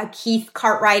Keith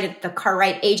Cartwright at the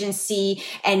Cartwright agency,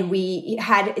 and we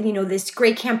had, this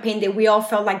great campaign that we all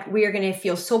felt like we were going to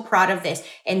feel so proud of this.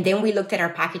 And then we looked at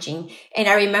our packaging. And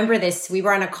I remember this. We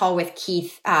were on a call with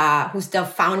Keith, who's the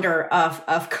founder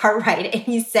of Cartwright, and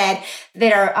he said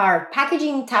that our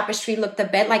packaging tapestry looked a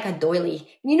bit like a doily.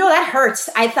 That hurts.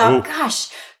 I thought, gosh,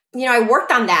 I worked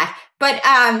on that. But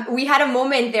we had a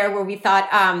moment there where we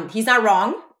thought, he's not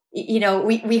wrong.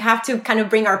 We have to kind of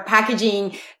bring our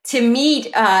packaging to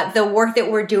meet the work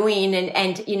that we're doing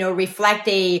and reflect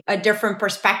a different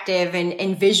perspective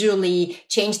and visually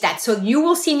change that. So you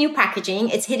will see new packaging.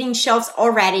 It's hitting shelves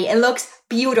already. It looks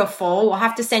beautiful. We'll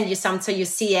have to send you some so you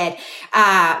see it.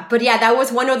 But yeah, that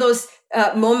was one of those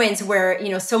moments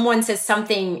where, someone says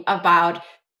something about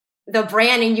the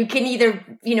brand and you can either,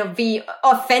 be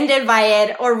offended by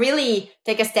it or really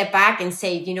take a step back and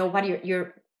say, what,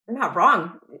 you're not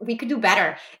wrong. We could do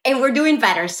better, and we're doing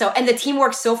better. So, and the team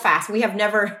works so fast. We have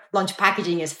never launched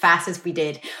packaging as fast as we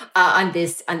did on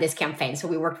this campaign. So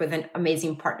we worked with an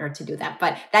amazing partner to do that,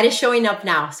 but that is showing up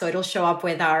now. So it'll show up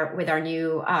with our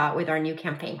new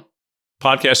campaign.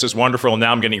 Podcast is wonderful.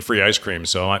 Now I'm getting free ice cream.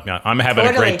 So I'm having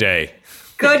a great day.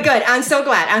 Good. I'm so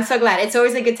glad. It's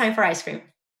always a good time for ice cream.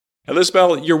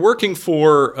 Elizabell, you're working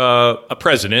for a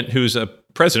president who's a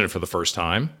president for the first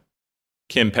time,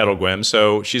 Kim Pedelguem.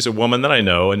 So she's a woman that I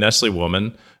know, a Nestle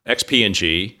woman,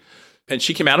 ex-P&G, and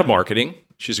she came out of marketing.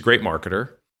 She's a great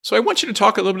marketer. So I want you to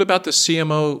talk a little bit about the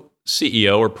CMO,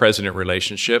 CEO, or president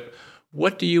relationship.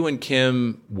 What do you and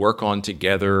Kim work on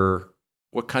together?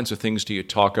 What kinds of things do you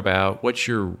talk about? What's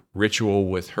your ritual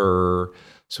with her?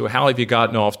 So how have you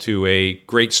gotten off to a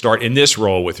great start in this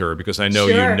role with her? Because I know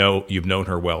you've known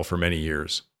her well for many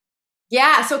years.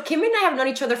 Yeah, so Kim and I have known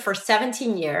each other for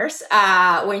 17 years.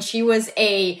 When she was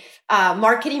a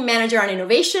marketing manager on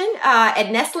innovation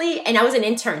at Nestle, and I was an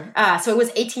intern. So it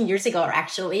was 18 years ago,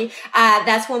 actually.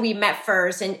 That's when we met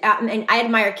first, and I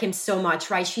admire Kim so much.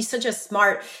 Right, she's such a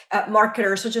smart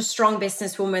marketer, such a strong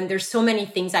businesswoman. There's so many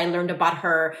things I learned about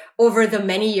her over the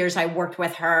many years I worked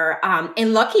with her.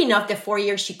 And lucky enough, the 4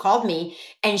 years she called me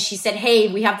and she said, "Hey,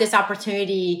 we have this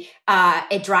opportunity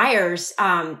at Dreyer's.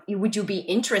 Would you be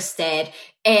interested?"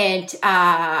 And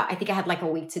I think I had like a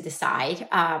week to decide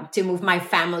to move my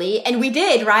family, and we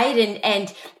did, right?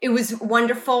 And it was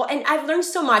wonderful, and I've learned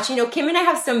so much. Kim and I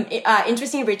have some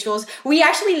interesting rituals. We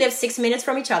actually live 6 minutes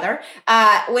from each other.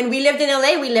 When we lived in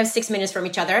LA, we lived 6 minutes from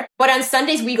each other. But on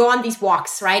Sundays, we go on these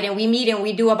walks, right? And we meet and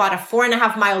we do about a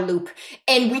 4.5-mile loop,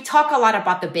 and we talk a lot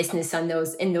about the business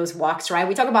in those walks, right?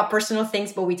 We talk about personal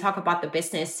things, but we talk about the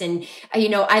business. And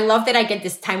I love that I get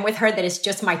this time with her that is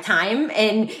just my time,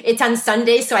 and it's on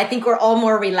Sunday. So I think we're all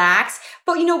more relaxed.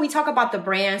 But, we talk about the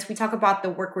brands, we talk about the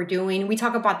work we're doing, we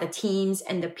talk about the teams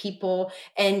and the people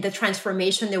and the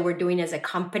transformation that we're doing as a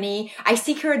company. I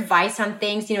seek her advice on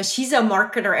things. She's a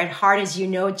marketer at heart, as you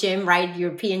know, Jim, right?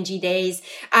 Your P&G days.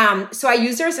 So I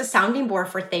use her as a sounding board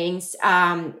for things,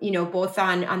 both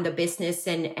on the business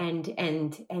and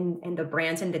the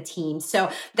brands and the teams. So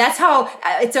that's how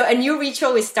it's a new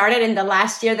ritual we started in the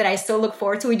last year that I still look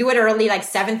forward to. We do it early, like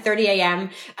 7:30 a.m.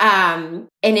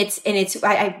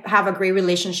 I have a great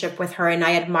relationship with her, and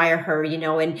I admire her,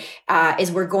 and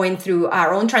as we're going through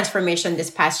our own transformation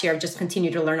this past year, I've just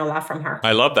continued to learn a lot from her.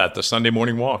 I love that, the Sunday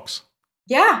morning walks.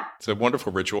 Yeah. It's a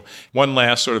wonderful ritual. One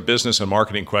last sort of business and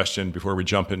marketing question before we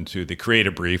jump into the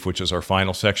creative brief, which is our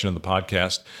final section of the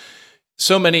podcast.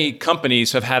 So many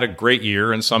companies have had a great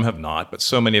year and some have not, but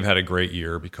so many have had a great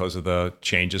year because of the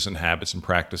changes in habits and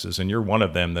practices, and you're one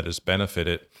of them that has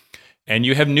benefited. And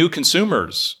you have new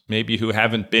consumers, maybe who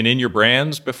haven't been in your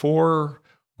brands before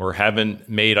or haven't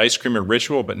made ice cream a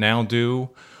ritual, but now do.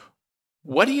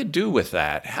 What do you do with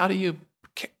that? How do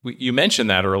you mentioned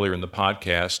that earlier in the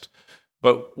podcast,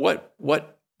 but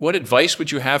what advice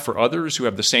would you have for others who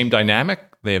have the same dynamic?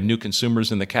 They have new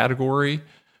consumers in the category,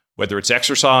 whether it's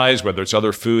exercise, whether it's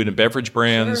other food and beverage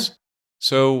brands. Sure.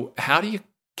 So how do you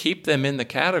keep them in the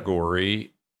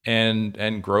category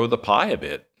and grow the pie a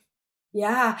bit?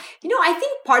 Yeah. I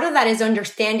think part of that is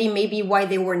understanding maybe why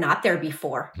they were not there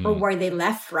before or why they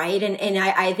left, right? And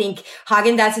I think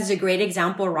Häagen-Dazs is a great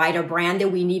example, right? A brand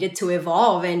that we needed to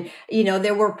evolve. And,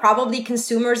 there were probably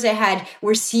consumers that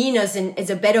were seen as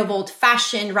a bit of old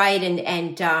fashioned, right?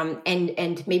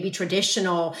 And maybe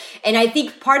traditional. And I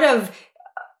think part of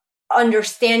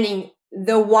understanding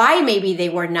the why maybe they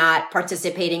were not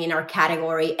participating in our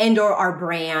category and or our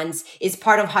brands is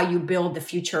part of how you build the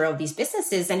future of these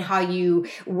businesses and how you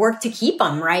work to keep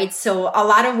them, right? So a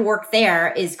lot of work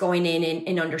there is going in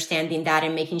and understanding that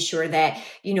and making sure that,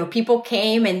 people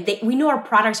came and we know our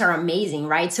products are amazing,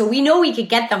 right? So we know we could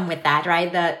get them with that,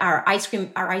 right? That our ice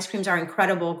creams are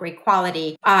incredible, great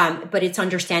quality. But it's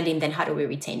understanding then how do we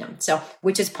retain them? So,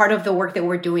 which is part of the work that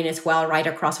we're doing as well, right?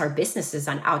 Across our businesses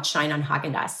on Outshine on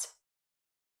Häagen-Dazs.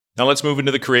 Now let's move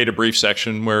into the creative brief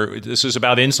section where this is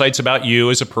about insights about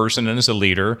you as a person and as a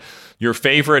leader. Your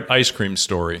favorite ice cream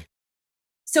story.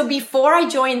 So before I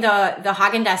joined the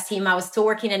Häagen-Dazs team, I was still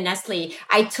working at Nestle.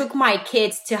 I took my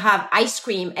kids to have ice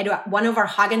cream at one of our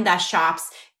Häagen-Dazs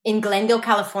shops in Glendale,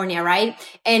 California, right?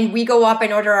 And we go up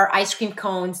and order our ice cream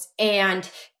cones. And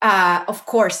of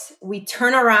course, we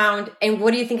turn around and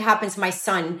what do you think happens? My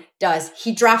son does.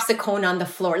 He drops the cone on the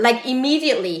floor, like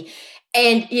immediately.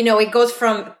 And, it goes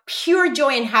from pure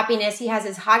joy and happiness. He has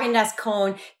his Häagen-Dazs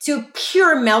cone to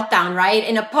pure meltdown, right?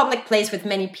 In a public place with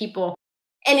many people.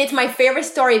 And it's my favorite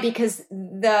story because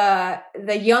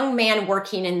the young man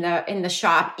working in the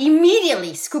shop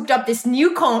immediately scooped up this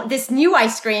new cone, this new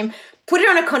ice cream, put it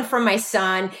on a cone for my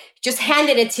son, just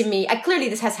handed it to me. Clearly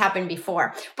this has happened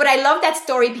before, but I love that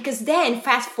story because then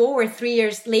fast forward 3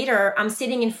 years later, I'm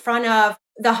sitting in front of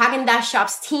the Häagen-Dazs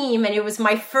shops team. And it was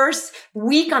my first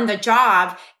week on the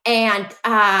job. And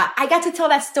I got to tell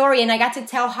that story and I got to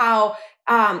tell how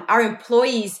our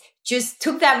employees just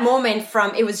took that moment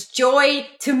from it was joy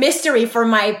to mystery for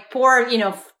my poor,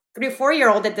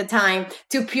 3-4-year-old at the time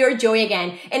to pure joy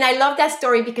again. And I love that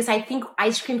story because I think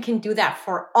ice cream can do that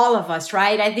for all of us,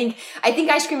 right? I think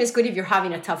ice cream is good if you're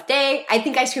having a tough day. I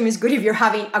think ice cream is good if you're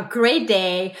having a great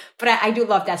day. But I do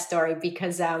love that story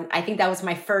because I think that was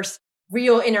my first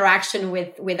real interaction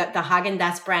with the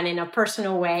Häagen-Dazs brand in a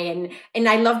personal way. And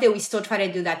I love that we still try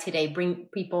to do that today. Bring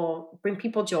people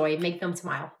joy, make them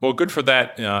smile. Well, good for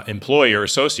that employer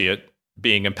associate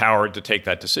being empowered to take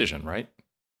that decision, right?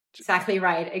 Exactly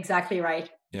right.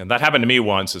 Yeah, that happened to me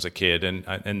once as a kid,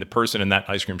 and the person in that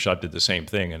ice cream shop did the same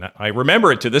thing, and I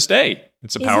remember it to this day.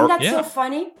 It's a power. Isn't that so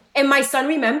funny? And my son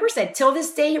remembers it till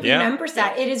this day. He remembers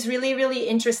that. It is really, really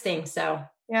interesting. So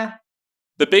yeah.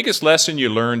 The biggest lesson you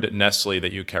learned at Nestle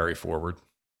that you carry forward?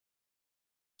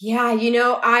 Yeah,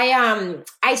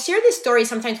 I share this story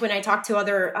sometimes when I talk to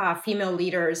other female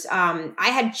leaders. I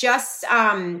had just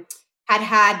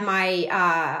had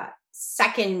my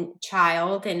second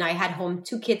child, and I had home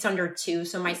 2 kids under 2.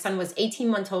 So my son was 18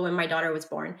 months old when my daughter was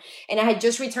born, and I had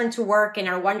just returned to work. And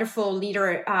our wonderful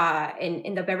leader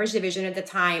in the beverage division at the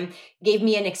time gave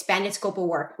me an expanded scope of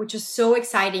work, which was so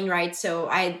exciting, right? So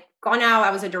I gone out, I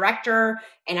was a director,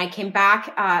 and I came back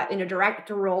in a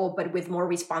director role, but with more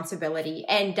responsibility.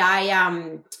 And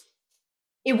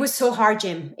it was so hard,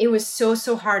 Jim. It was so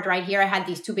hard right here. I had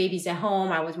these 2 babies at home.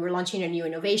 We were launching a new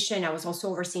innovation. I was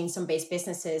also overseeing some base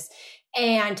businesses.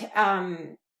 And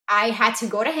I had to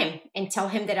go to him and tell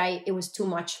him that it was too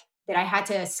much, that I had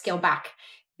to scale back,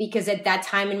 because at that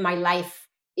time in my life,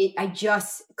 I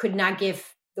just could not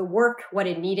give the work what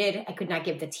it needed. I could not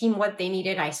give the team what they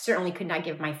needed. I certainly could not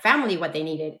give my family what they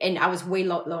needed. And I was way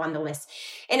low on the list.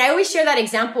 And I always share that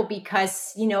example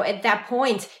because, at that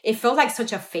point, it felt like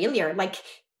such a failure. Like,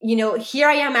 here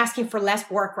I am asking for less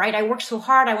work, right? I worked so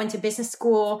hard. I went to business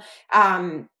school.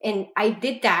 And I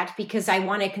did that because I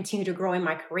want to continue to grow in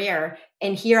my career.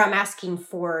 And here I'm asking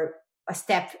for a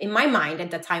step in my mind at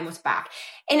the time was back.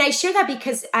 And I share that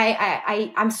because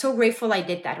I'm so grateful I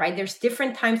did that, right? There's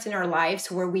different times in our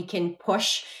lives where we can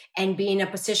push and be in a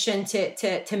position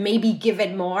to maybe give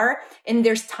it more. And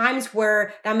there's times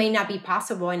where that may not be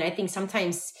possible. And I think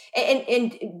sometimes,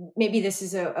 and maybe this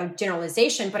is a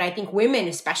generalization, but I think women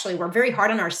especially, we're very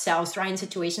hard on ourselves, right? In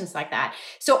situations like that.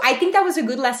 So I think that was a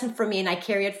good lesson for me. And I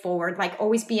carry it forward. Like,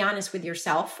 always be honest with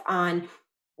yourself on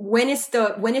when is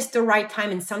the right time.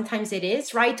 And sometimes it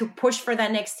is right to push for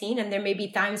that next scene. And there may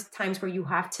be times where you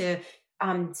have to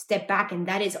step back, and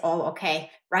that is all okay,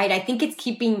 right? I think it's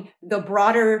keeping the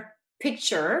broader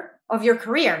picture of your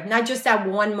career, not just that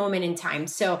one moment in time.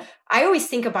 So I always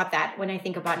think about that when I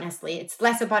think about Nestle. It's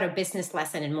less about a business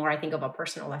lesson and more, I think, of a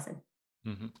personal lesson.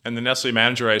 Mm-hmm. And the Nestle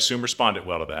manager, I assume, responded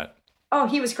well to that. Oh,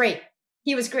 he was great.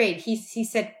 He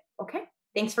said, okay,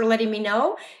 thanks for letting me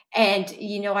know. And,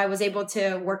 I was able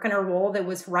to work on a role that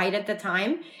was right at the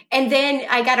time. And then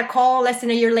I got a call less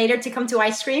than a year later to come to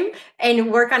ice cream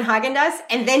and work on Häagen-Dazs.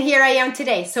 And then here I am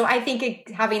today. So I think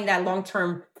having that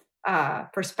long-term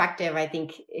perspective, I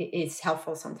think, is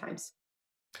helpful sometimes.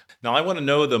 Now, I want to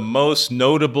know the most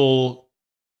notable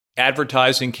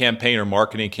advertising campaign or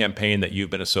marketing campaign that you've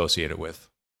been associated with.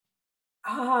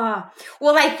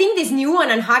 Well, I think this new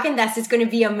one on Häagen-Dazs is going to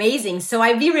be amazing. So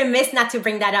I'd be remiss not to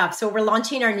bring that up. So we're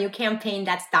launching our new campaign,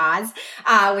 that's Daz,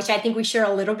 which I think we share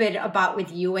a little bit about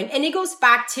with you. And it goes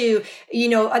back to,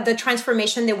 the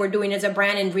transformation that we're doing as a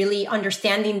brand, and really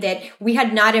understanding that we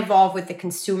had not evolved with the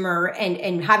consumer,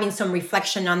 and having some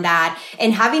reflection on that,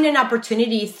 and having an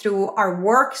opportunity through our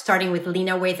work, starting with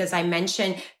Lena Waithe, as I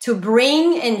mentioned, to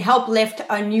bring and help lift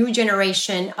a new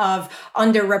generation of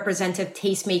underrepresented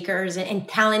tastemakers and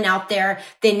talent out there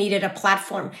that needed a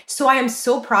platform. So I am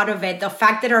so proud of it. The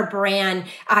fact that our brand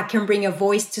can bring a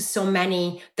voice to so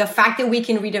many, the fact that we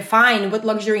can redefine what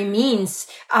luxury means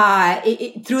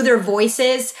through their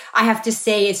voices, I have to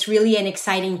say it's really an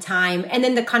exciting time. And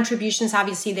then the contributions,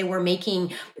 obviously, that we're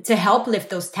making to help lift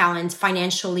those talents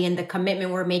financially, and the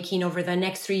commitment we're making over the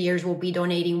next 3 years, we'll be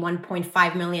donating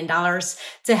 $1.5 million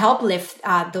to help lift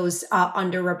those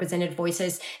underrepresented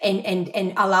voices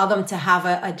and allow them to have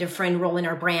a different role in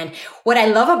our brand. What I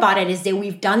love about it is that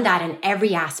we've done that in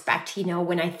every aspect.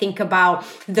 When I think about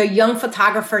the young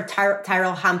photographer,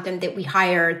 Tyrell Hampton, that we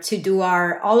hired to do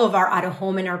all of our out of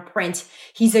home and our print,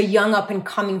 he's a young up and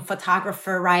coming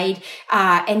photographer, right?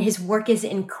 And his work is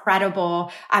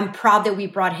incredible. I'm proud that we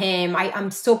brought him.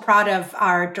 I'm so proud of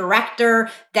our director,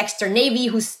 Dexter Navy,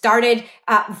 who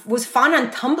was found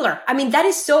on Tumblr. I mean,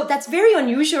 that's very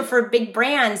unusual for big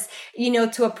brands,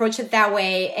 to approach it that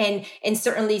way. And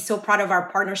certainly so proud of our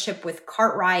partnership with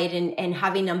Cartwright and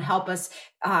having them help us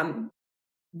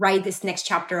write this next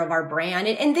chapter of our brand.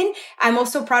 And then I'm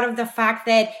also proud of the fact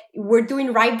that we're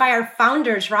doing right by our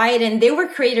founders, right? And they were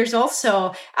creators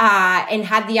also, and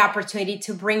had the opportunity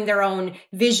to bring their own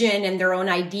vision and their own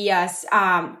ideas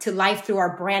to life through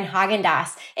our brand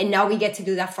Häagen-Dazs. And now we get to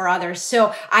do that for others.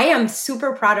 So I am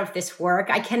super proud of this work.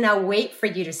 I cannot wait for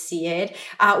you to see it.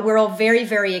 We're all very,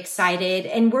 very excited,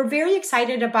 and we're very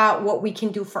excited about what we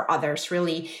can do for others,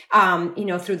 really,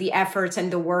 through the efforts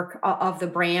and the work of the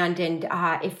brand. And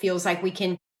it feels like we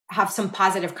can have some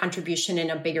positive contribution in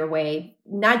a bigger way,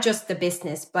 not just the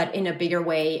business, but in a bigger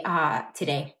way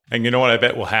today. And you know what I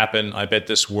bet will happen? I bet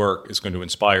this work is going to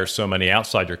inspire so many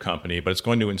outside your company, but it's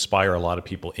going to inspire a lot of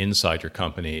people inside your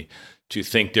company to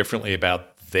think differently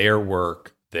about their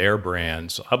work, their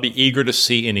brands. I'll be eager to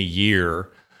see in a year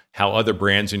how other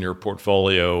brands in your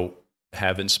portfolio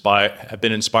have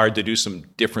been inspired to do some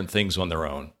different things on their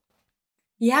own.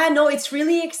 Yeah, no, it's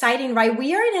really exciting, right?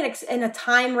 We are in a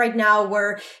time right now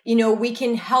where, we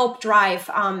can help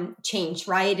drive change,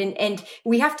 right? And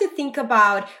we have to think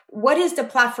about what is the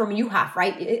platform you have,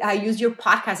 right? I use your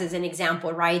podcast as an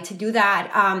example, right? To do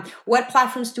that, what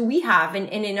platforms do we have? And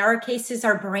in our cases,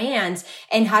 our brands,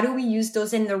 and how do we use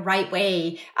those in the right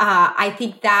way? I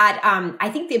think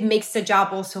it makes the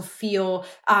job also feel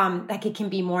like it can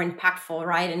be more impactful,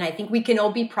 right? And I think we can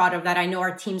all be proud of that. I know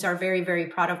our teams are very, very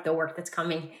proud of the work that's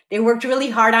coming. They worked really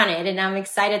hard on it, and I'm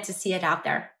excited to see it out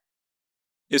there.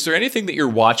 Is there anything that you're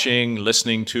watching,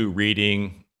 listening to,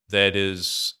 reading that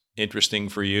is interesting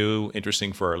for you,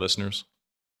 interesting for our listeners?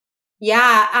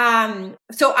 Yeah.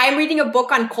 So I'm reading a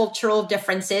book on cultural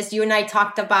differences. You and I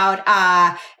talked about,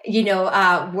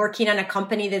 working on a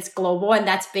company that's global, and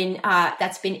that's been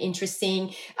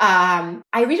interesting.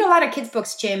 I read a lot of kids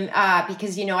books, Jim,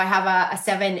 because, I have a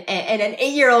 7 and an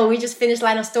 8-year-old. We just finished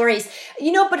Line of Stories,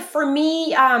 but for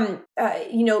me,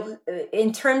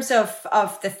 in terms of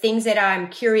the things that I'm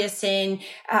curious in,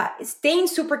 staying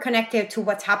super connected to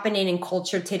what's happening in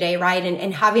culture today, right?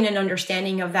 And having an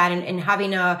understanding of that and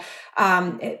having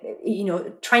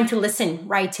trying to listen,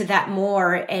 right, to that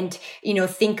more and,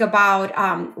 think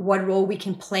about what role we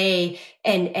can play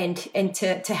and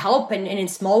to help and in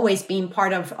small ways being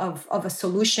part of a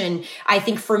solution. I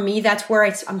think for me, that's where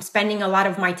I'm spending a lot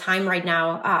of my time right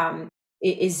now,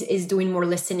 is doing more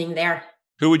listening there.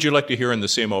 Who would you like to hear in the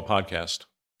CMO podcast?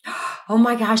 Oh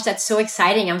my gosh, that's so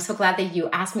exciting. I'm so glad that you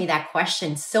asked me that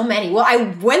question. So many. Well,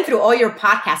 I went through all your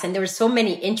podcasts and there were so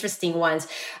many interesting ones.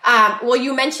 Well,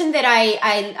 you mentioned that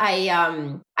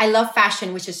I love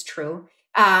fashion, which is true.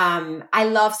 I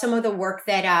love some of the work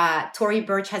that Tory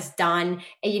Burch has done,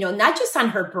 not just on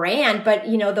her brand, but,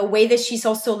 the way that she's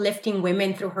also lifting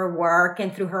women through her work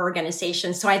and through her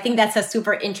organization. So I think that's a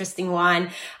super interesting one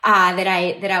that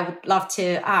I would love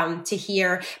to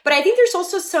hear. But I think there's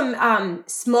also some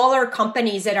smaller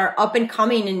companies that are up and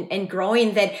coming and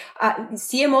growing that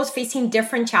CMOs facing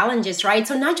different challenges, right?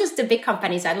 So not just the big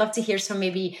companies. I'd love to hear some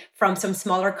maybe from some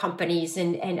smaller companies.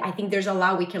 And I think there's a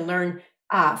lot we can learn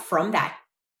from that.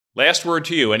 Last word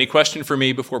to you. Any question for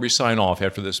me before we sign off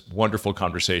after this wonderful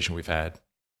conversation we've had?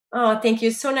 Oh, thank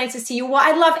you. So nice to see you. Well,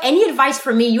 I'd love any advice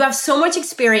from me. You have so much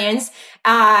experience.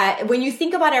 When you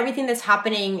think about everything that's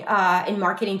happening in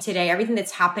marketing today, everything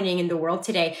that's happening in the world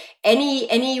today,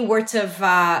 any words of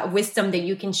wisdom that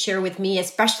you can share with me,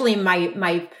 especially in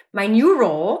my new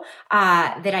role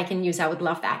that I can use, I would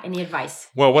love that. Any advice?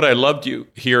 Well, what I loved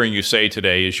hearing you say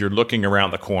today is you're looking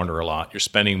around the corner a lot. You're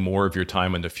spending more of your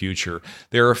time in the future.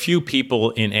 There are a few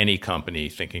people in any company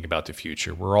thinking about the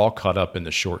future. We're all caught up in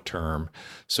the short term.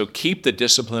 So keep the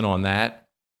discipline on that.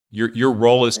 Your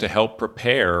role is to help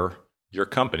prepare your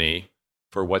company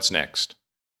for what's next.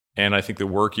 And I think the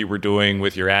work you were doing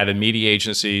with your ad and media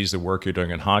agencies, the work you're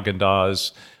doing in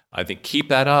Haagen-Dazs, I think keep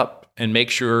that up and make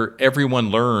sure everyone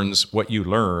learns what you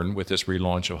learn with this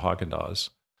relaunch of Haagen-Dazs.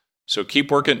 So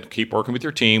keep working with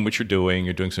your team, which you're doing.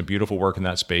 You're doing some beautiful work in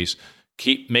that space.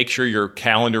 Make sure your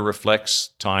calendar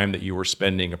reflects time that you were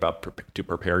spending to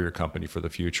prepare your company for the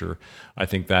future. I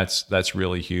think that's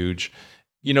really huge.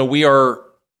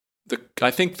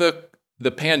 I think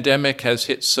the pandemic has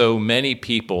hit so many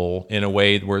people in a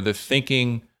way where they're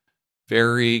thinking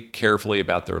very carefully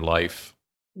about their life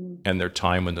and their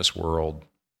time in this world.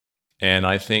 And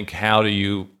I think, how do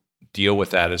you deal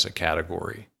with that as a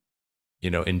category?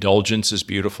 Indulgence is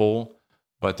beautiful,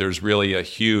 but there's really a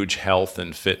huge health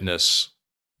and fitness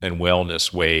and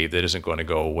wellness wave that isn't going to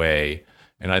go away.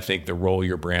 And I think the role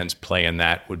your brands play in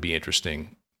that would be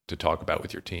interesting to talk about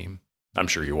with your team. I'm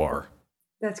sure you are.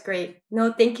 That's great.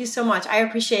 No, thank you so much. I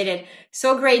appreciate it.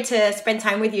 So great to spend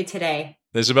time with you today.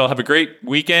 Elizabell, have a great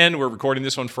weekend. We're recording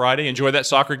this on Friday. Enjoy that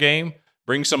soccer game.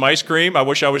 Bring some ice cream. I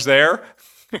wish I was there.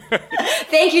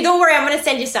 Thank you. Don't worry. I'm going to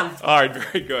send you some. All right.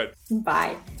 Very good.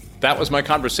 Bye. That was my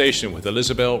conversation with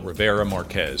Elizabell Rivera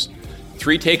Marquez.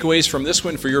 3 takeaways from this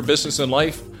one for your business and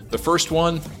life. The first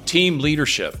one, team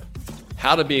leadership.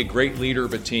 How to be a great leader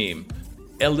of a team.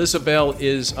 Elizabell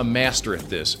is a master at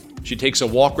this. She takes a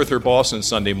walk with her boss on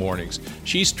Sunday mornings.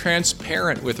 She's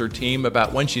transparent with her team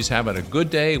about when she's having a good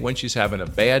day, when she's having a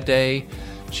bad day.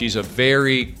 She's a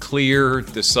very clear,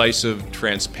 decisive,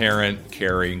 transparent,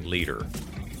 caring leader.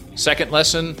 Second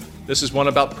lesson, this is one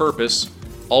about purpose.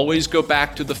 Always go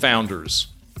back to the founders.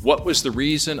 What was the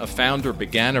reason a founder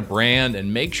began a brand?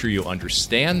 And make sure you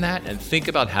understand that and think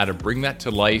about how to bring that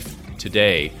to life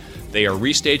today. They are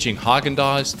restaging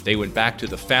Haagen-Dazs. They went back to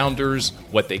the founders,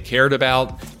 what they cared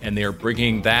about, and they are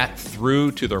bringing that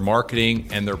through to their marketing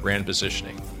and their brand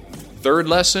positioning. Third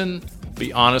lesson,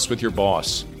 be honest with your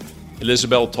boss.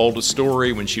 Elizabell told a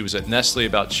story when she was at Nestle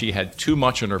about she had too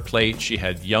much on her plate. She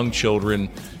had young children.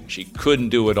 She couldn't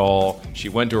do it all. She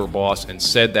went to her boss and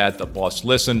said that. The boss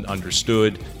listened,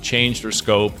 understood, changed her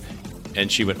scope,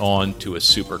 and she went on to a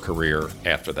super career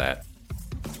after that.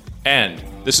 And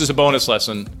this is a bonus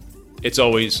lesson. It's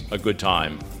always a good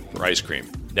time for ice cream.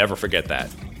 Never forget that.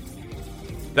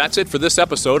 That's it for this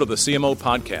episode of the CMO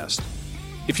Podcast.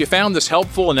 If you found this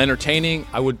helpful and entertaining,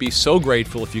 I would be so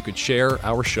grateful if you could share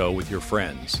our show with your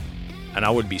friends. And I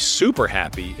would be super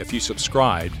happy if you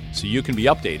subscribed so you can be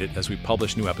updated as we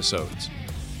publish new episodes.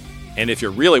 And if you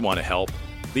really want to help,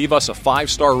 leave us a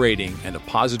 5-star rating and a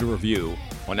positive review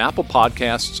on Apple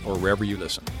Podcasts or wherever you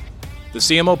listen. The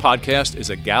CMO Podcast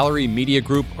is a Gallery Media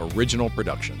Group original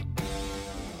production.